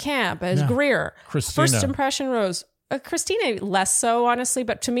same camp as Greer. Christina. First impression rose. Christina less so, honestly,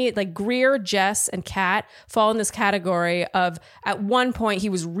 but to me, like Greer, Jess, and Kat fall in this category of at one point he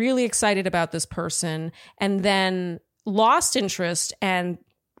was really excited about this person and then lost interest, and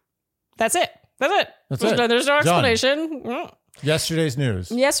that's it. There's no explanation. Yesterday's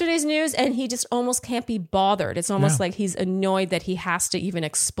news, and he just almost can't be bothered. It's almost like he's annoyed that he has to even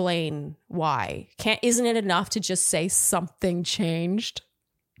explain why. Isn't it enough to just say something changed?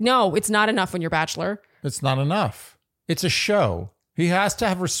 No, it's not enough when you're Bachelor. It's not enough. It's a show. He has to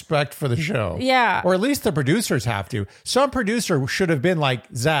have respect for the show. Yeah. Or at least the producers have to. Some producer should have been like,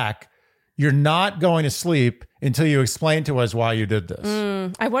 Zach, you're not going to sleep until you explain to us why you did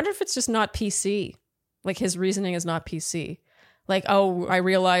this. I wonder if it's just not PC. Like his reasoning is not PC. Like, oh, I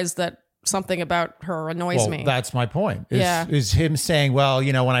realized that something about her annoys me. That's my point. Is him saying, well,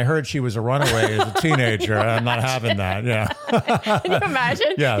 you know, when I heard she was a runaway as a teenager, I'm not having that. Yeah. Can you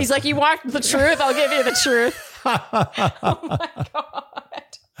imagine? Yes. He's like, you want the truth? I'll give you the truth. Oh my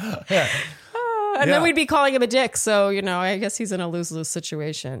God. Yeah. And then we'd be calling him a dick. So, you know, I guess he's in a lose-lose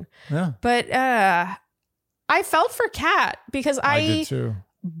situation. Yeah. But I felt for Kat because I did too.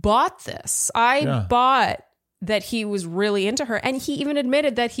 Bought this. I bought that he was really into her. And he even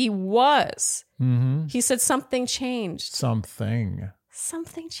admitted that he was. Mm-hmm. He said something changed. Something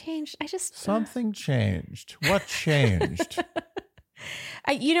changed. Something changed. What changed?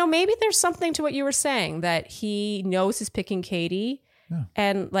 Maybe there's something to what you were saying, that he knows he's picking Katie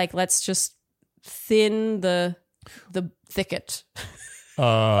and like, let's just thin the thicket.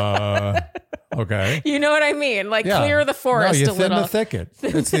 Okay. You know what I mean? Like clear the forest a little. Thin the thicket.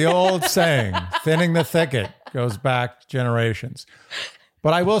 It's the old saying, thinning the thicket goes back generations.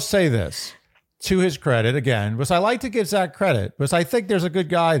 But I will say this, to his credit, again, because I like to give Zach credit, because I think there's a good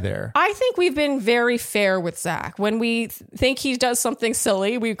guy there. I think we've been very fair with Zach. When we think he does something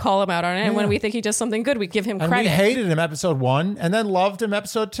silly, we call him out on it. And when we think he does something good, we give him credit. And we hated him episode 1 and then loved him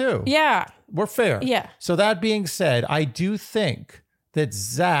episode 2. Yeah. We're fair. Yeah. So that being said, I do think that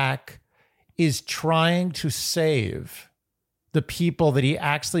Zach is trying to save the people that he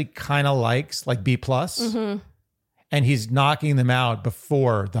actually kind of likes, like B+, and he's knocking them out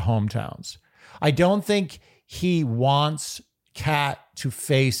before the hometowns. I don't think he wants Kat to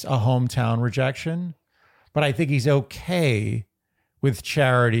face a hometown rejection, but I think he's okay with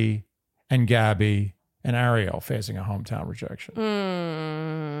Charity and Gabby and Ariel facing a hometown rejection.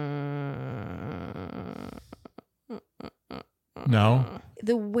 No?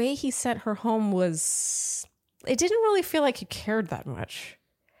 The way he sent her home it didn't really feel like he cared that much.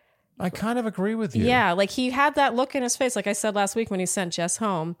 I kind of agree with you. Yeah, like he had that look in his face, like I said last week when he sent Jess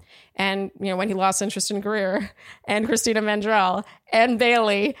home, and when he lost interest in Greer and Christina Mandrell and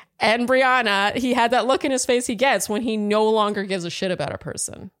Bailey and Brianna, he had that look in his face he gets when he no longer gives a shit about a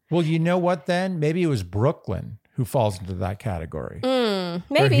person. Well, you know what then? Maybe it was Brooklyn who falls into that category. Maybe.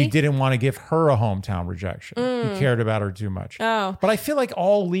 Where he didn't want to give her a hometown rejection. He cared about her too much. Oh. But I feel like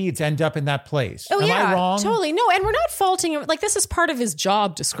all leads end up in that place. Oh, Am I wrong? Totally. No, and we're not faulting him. Like, this is part of his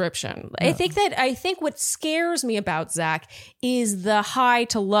job description. Yeah. I think what scares me about Zach is the high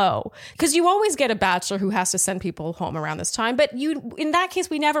to low. Because you always get a bachelor who has to send people home around this time. But in that case,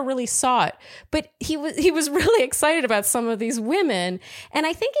 we never really saw it. But he was really excited about some of these women. And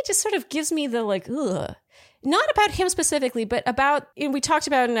I think it just sort of gives me the like, ugh. Not about him specifically, but about, we talked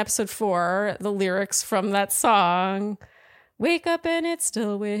about in episode 4, the lyrics from that song, Wake Up and It's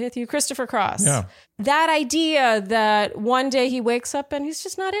Still With You, Christopher Cross. Yeah. That idea that one day he wakes up and he's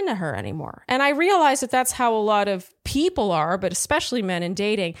just not into her anymore. And I realize that that's how a lot of people are, but especially men in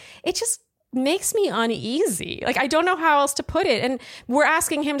dating. It just makes me uneasy. Like, I don't know how else to put it. And we're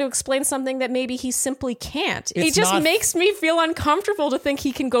asking him to explain something that maybe he simply can't. It just makes me feel uncomfortable to think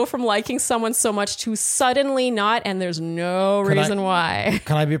he can go from liking someone so much to suddenly not, and there's no reason why.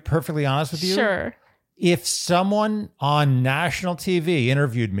 Can I be perfectly honest with you? Sure. If someone on national TV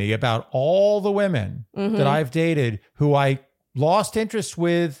interviewed me about all the women that I've dated who I lost interest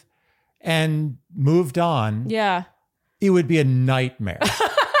with and moved on, it would be a nightmare.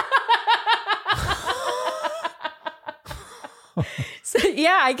 So,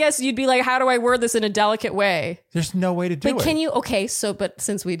 I guess you'd be like, how do I word this in a delicate way? There's no way to do it. But can you, but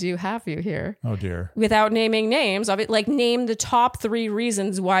since we do have you here. Oh dear. Without naming names of it, like name the top 3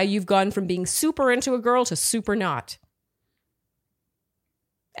 reasons why you've gone from being super into a girl to super not.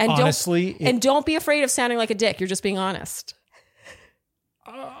 And honestly, don't be afraid of sounding like a dick. You're just being honest.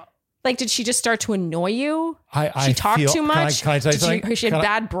 Like, did she just start to annoy you? She talked too much? Can I tell you something? She had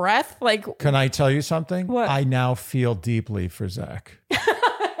bad breath? Like, can I tell you something? What? I now feel deeply for Zach.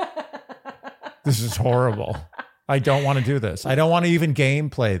 This is horrible. I don't want to do this. I don't want to even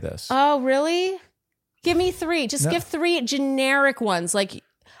gameplay this. Oh, really? Give me 3. Just give 3 generic ones. Like,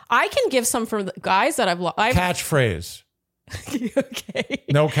 I can give some for the guys that I've Catchphrase. Okay.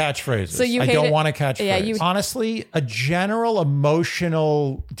 No catchphrases. So I don't want a catchphrase. Honestly, a general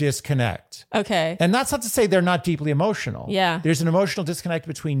emotional disconnect. Okay. And that's not to say they're not deeply emotional. Yeah. There's an emotional disconnect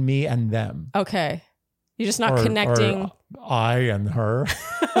between me and them. Okay. You're just not connecting. Or I and her.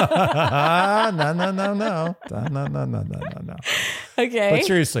 No. Okay. But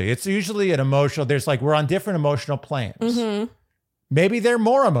seriously, it's usually an emotional, we're on different emotional planes. Mm-hmm. Maybe they're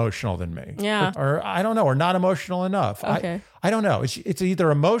more emotional than me. Yeah. Or I don't know, or not emotional enough. Okay. I don't know. It's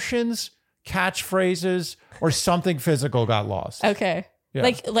either emotions, catchphrases, or something physical got lost. Okay. Yeah.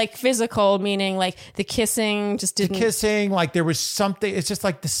 Like physical, meaning like the kissing just didn't. The kissing, like there was something, it's just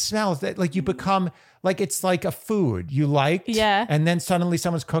like the smells that like you become, like it's like a food you liked. Yeah. And then suddenly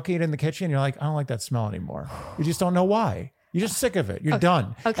someone's cooking it in the kitchen. And you're like, I don't like that smell anymore. You just don't know why. You're just sick of it. You're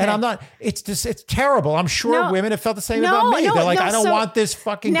done. Okay. And I'm not, it's terrible. I'm sure women have felt the same about me. They're like, I don't want this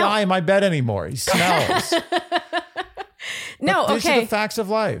fucking guy in my bed anymore. He smells. These are the facts of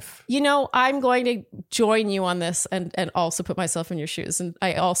life. You know, I'm going to join you on this and also put myself in your shoes. And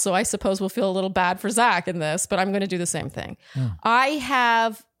I suppose will feel a little bad for Zach in this, but I'm going to do the same thing. I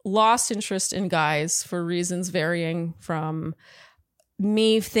have lost interest in guys for reasons varying from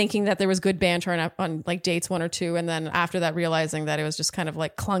me thinking that there was good banter on like dates 1 or 2. And then after that, realizing that it was just kind of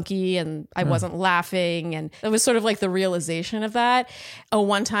like clunky and I wasn't laughing. And it was sort of like the realization of that.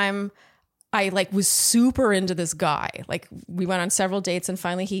 One time I like was super into this guy. Like we went on several dates and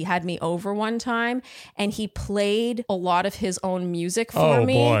finally he had me over one time and he played a lot of his own music for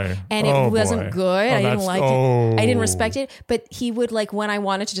me. Boy. And it wasn't good. I didn't like it. I didn't respect it. But he would like, when I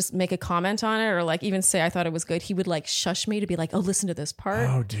wanted to just make a comment on it or like even say I thought it was good, he would like shush me to be like, oh, listen to this part.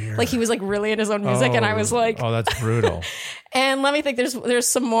 Oh dear. Like he was like really in his own music and I was like, oh, that's brutal. And let me think, there's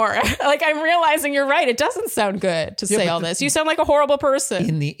some more. Like I'm realizing you're right. It doesn't sound good to say all this. You sound like a horrible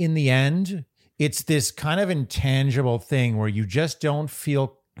person. In the end, it's this kind of intangible thing where you just don't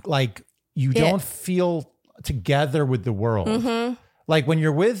feel like don't feel together with the world. Mm-hmm. Like when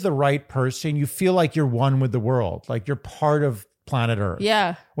you're with the right person, you feel like you're one with the world, like you're part of planet Earth.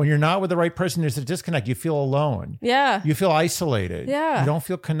 Yeah. When you're not with the right person, there's a disconnect. You feel alone. Yeah. You feel isolated. Yeah. You don't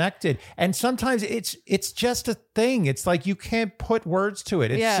feel connected. And sometimes it's just a thing. It's like you can't put words to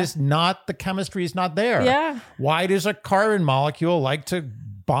it. It's just not, the chemistry is not there. Yeah. Why does a carbon molecule like to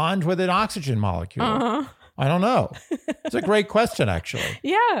bond with an oxygen molecule? I don't know. It's a great question, actually.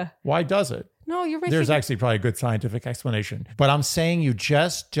 Yeah. Why does it? No, you're right. There's actually probably a good scientific explanation. But I'm saying you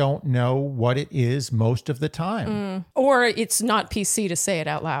just don't know what it is most of the time. Or it's not PC to say it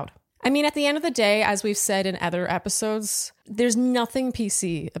out loud. I mean, at the end of the day, as we've said in other episodes, there's nothing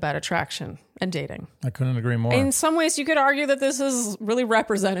PC about attraction and dating. I couldn't agree more. In some ways, you could argue that this is really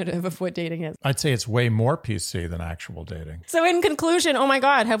representative of what dating is. I'd say it's way more PC than actual dating. So in conclusion, oh my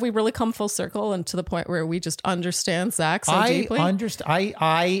God, have we really come full circle and to the point where we just understand Zach so deeply?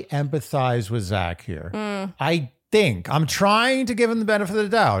 I empathize with Zach here. I'm trying to give him the benefit of the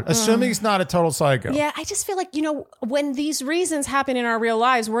doubt, assuming he's not a total psycho. Yeah, I just feel like, when these reasons happen in our real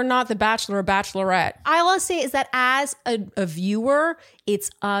lives, we're not the Bachelor or Bachelorette. All I'll say is that as a viewer,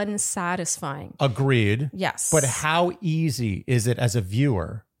 it's unsatisfying. Agreed. Yes. But how easy is it as a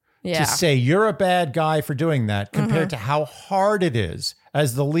viewer Yeah. to say you're a bad guy for doing that compared to how hard it is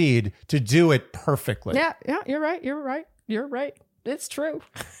as the lead to do it perfectly? Yeah, you're right. It's true.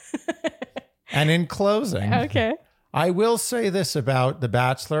 And in closing, Okay. I will say this about The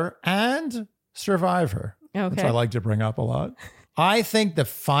Bachelor and Survivor, which I like to bring up a lot. I think the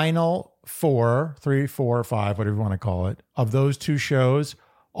final 3, 4, 5, whatever you want to call it, of those two shows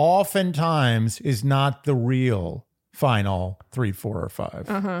oftentimes is not the real final 3, 4, or 5.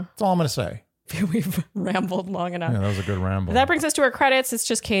 That's all I'm going to say. We've rambled long enough. Yeah, that was a good ramble. That brings us to our credits. It's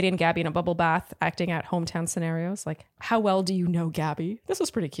just Katie and Gabby in a bubble bath acting out hometown scenarios. Like, how well do you know Gabby? This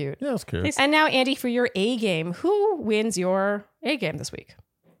was pretty cute. Yeah, it was cute. And now, Andy, for your A game, who wins your A game this week?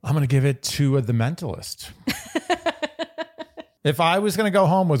 I'm going to give it to The Mentalist. If I was going to go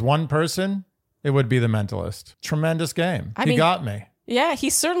home with one person, it would be The Mentalist. Tremendous game. He got me. Yeah, he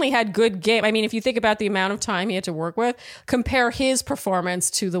certainly had good game. I mean, if you think about the amount of time he had to work with, compare his performance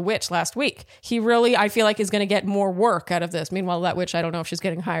to the witch last week. He really, I feel like, is going to get more work out of this. Meanwhile, that witch, I don't know if she's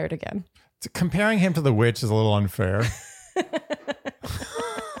getting hired again. Comparing him to the witch is a little unfair.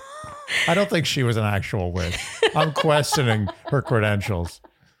 I don't think she was an actual witch. I'm questioning her credentials.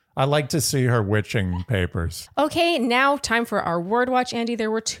 I like to see her witching papers. Okay, now time for our word watch, Andy.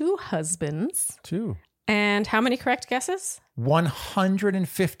 There were 2 husbands. 2. And how many correct guesses?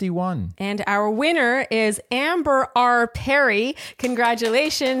 151. And our winner is Amber R. Perry.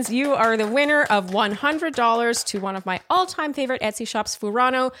 Congratulations. You are the winner of $100 to one of my all-time favorite Etsy shops,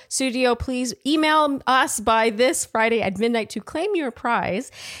 Furano Studio. Please email us by this Friday at midnight to claim your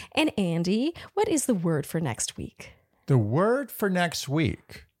prize. And Andy, what is the word for next week? The word for next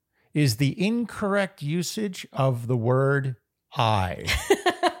week is the incorrect usage of the word I.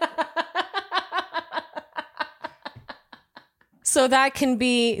 So that can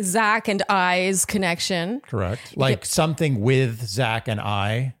be Zach and I's connection. Correct. Like something with Zach and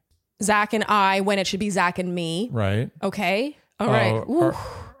I. Zach and I when it should be Zach and me. Right. Okay. All right.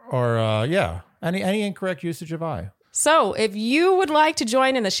 Or yeah. Any incorrect usage of I. So if you would like to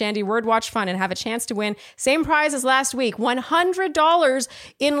join in the Shandy Word Watch Fund and have a chance to win, same prize as last week, $100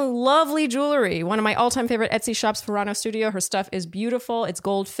 in lovely jewelry. One of my all-time favorite Etsy shops, Furano Studio. Her stuff is beautiful. It's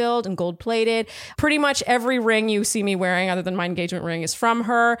gold-filled and gold-plated. Pretty much every ring you see me wearing, other than my engagement ring, is from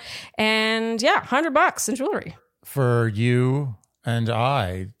her. And yeah, $100 in jewelry. For you and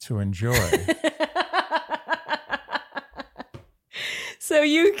I to enjoy. So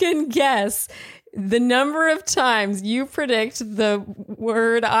you can guess the number of times you predict the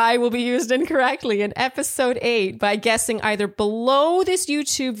word I will be used incorrectly in episode 8 by guessing either below this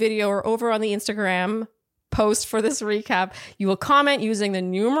YouTube video or over on the Instagram post for this recap. You will comment using the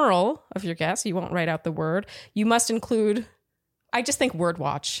numeral of your guess. You won't write out the word. You must include, I just think word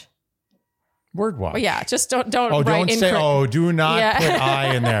watch. Word watch. Well, yeah, just don't Oh, write don't say, incorrect. do not put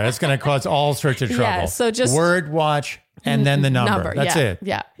I in there. It's going to cause all sorts of trouble. Yeah, so just word watch and then the number. That's it.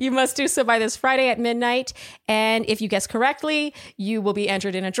 Yeah. You must do so by this Friday at midnight. And if you guess correctly, you will be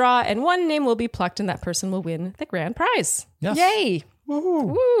entered in a draw and one name will be plucked and that person will win the grand prize. Yes. Yay.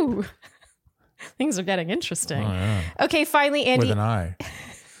 Woo-hoo. Woo. Things are getting interesting. Oh, yeah. Okay, finally, Andy. With an I.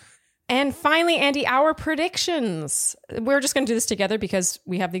 And finally, Andy, our predictions. We're just going to do this together because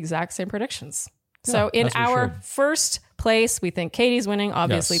we have the exact same predictions. So in as we our should. first place, we think Katie's winning,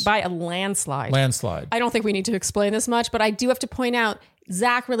 obviously, Yes. by a landslide. Landslide. I don't think we need to explain this much, but I do have to point out,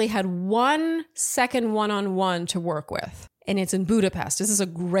 Zach really had 1 second one-on-one to work with. And it's in Budapest. This is a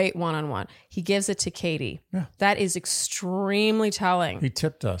great one-on-one. He gives it to Katie. Yeah. That is extremely telling. He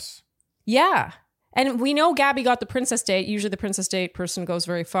tipped us. Yeah. And we know Gabby got the princess date. Usually the princess date person goes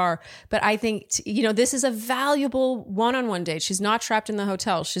very far. But I think, this is a valuable one-on-one date. She's not trapped in the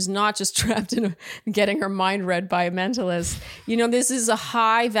hotel. She's not just trapped in getting her mind read by a mentalist. This is a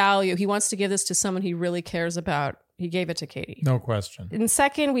high value. He wants to give this to someone he really cares about. He gave it to Katie. No question. And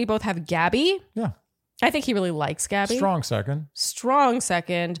second, we both have Gabby. Yeah. I think he really likes Gabby. Strong second. Strong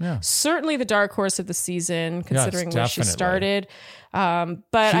second. Yeah. Certainly the dark horse of the season, considering where she definitely. started.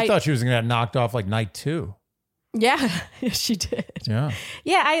 But She thought she was going to get knocked off like night 2. Yeah, she did. Yeah.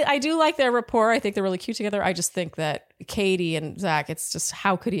 Yeah, I do like their rapport. I think they're really cute together. I just think that Katie and Zach, it's just,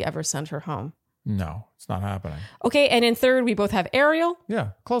 how could he ever send her home? No, it's not happening. Okay, and in third, we both have Ariel. Yeah,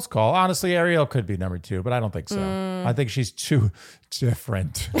 close call. Honestly, Ariel could be number 2, but I don't think so. I think she's too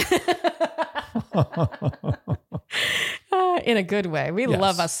different. In a good way. We Yes.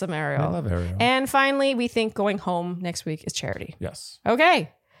 love us some Ariel. I love Ariel. And finally, we think going home next week is Charity. Yes.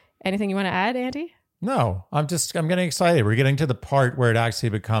 Okay. Anything you want to add, Andy? No, I'm getting excited. We're getting to the part where it actually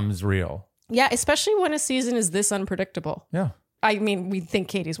becomes real. Yeah, especially when a season is this unpredictable. Yeah. I mean, we think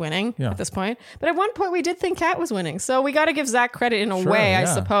Katie's winning Yeah. at this point. But at one point, we did think Kat was winning. So we got to give Zach credit in a Sure, way, I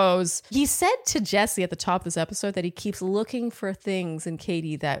yeah. suppose. He said to Jesse at the top of this episode that he keeps looking for things in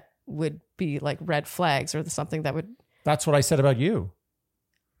Katie that would be like red flags or something that would... That's what I said about you.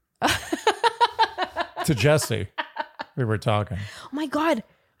 To Jesse. We were talking. Oh my God.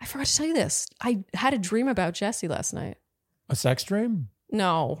 I forgot to tell you this. I had a dream about Jesse last night. A sex dream?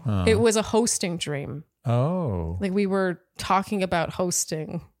 No, Huh. It was a hosting dream. Oh. Like we were talking about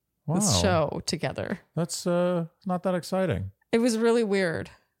hosting this Wow. show together. That's not that exciting. It was really weird.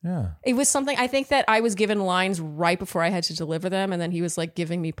 Yeah. It was something, I think that I was given lines right before I had to deliver them. And then he was like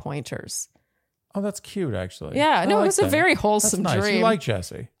giving me pointers. Oh, that's cute, actually. Yeah, I no, it like was a that. very That's wholesome nice. dream. You like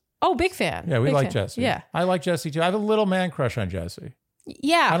Jesse. Oh, big fan. Yeah, we Big like fan. Jesse. Yeah. I like Jesse too. I have a little man crush on Jesse. I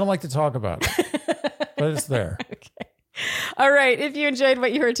Yeah. don't like to talk about it, but it's there. All right. If you enjoyed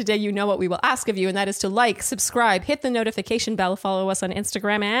what you heard today, you know what we will ask of you, and that is to like, subscribe, hit the notification bell, follow us on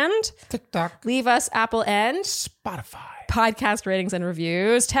Instagram, and TikTok, leave us Apple and Spotify. podcast ratings and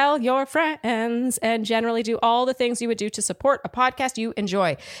reviews. Tell your friends and generally do all the things you would do to support a podcast you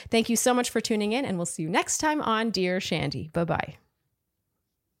enjoy. Thank you so much for tuning in, and we'll see you next time on Dear Shandy. Bye-bye.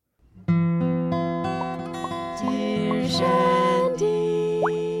 Dear Shandy.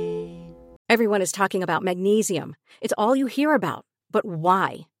 Everyone is talking about magnesium. It's all you hear about. But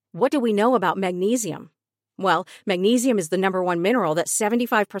why? What do we know about magnesium? Well, magnesium is the number one mineral that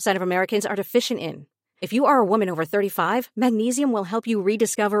 75% of Americans are deficient in. If you are a woman over 35, magnesium will help you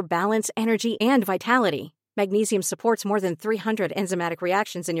rediscover balance, energy, and vitality. Magnesium supports more than 300 enzymatic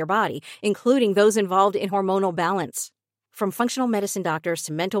reactions in your body, including those involved in hormonal balance. From functional medicine doctors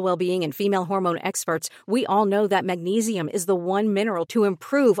to mental well-being and female hormone experts, we all know that magnesium is the one mineral to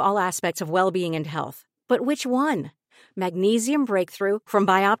improve all aspects of well-being and health. But which one? Magnesium Breakthrough from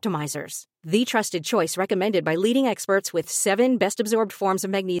Bioptimizers, the trusted choice recommended by leading experts with 7 best-absorbed forms of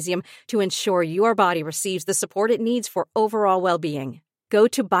magnesium to ensure your body receives the support it needs for overall well-being. Go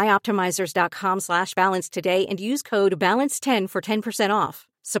to bioptimizers.com/balance today and use code BALANCE10 for 10% off.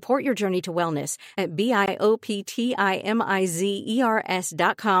 Support your journey to wellness at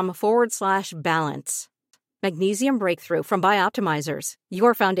bioptimizers.com/balance. Magnesium Breakthrough from Bioptimizers,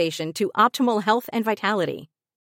 your foundation to optimal health and vitality.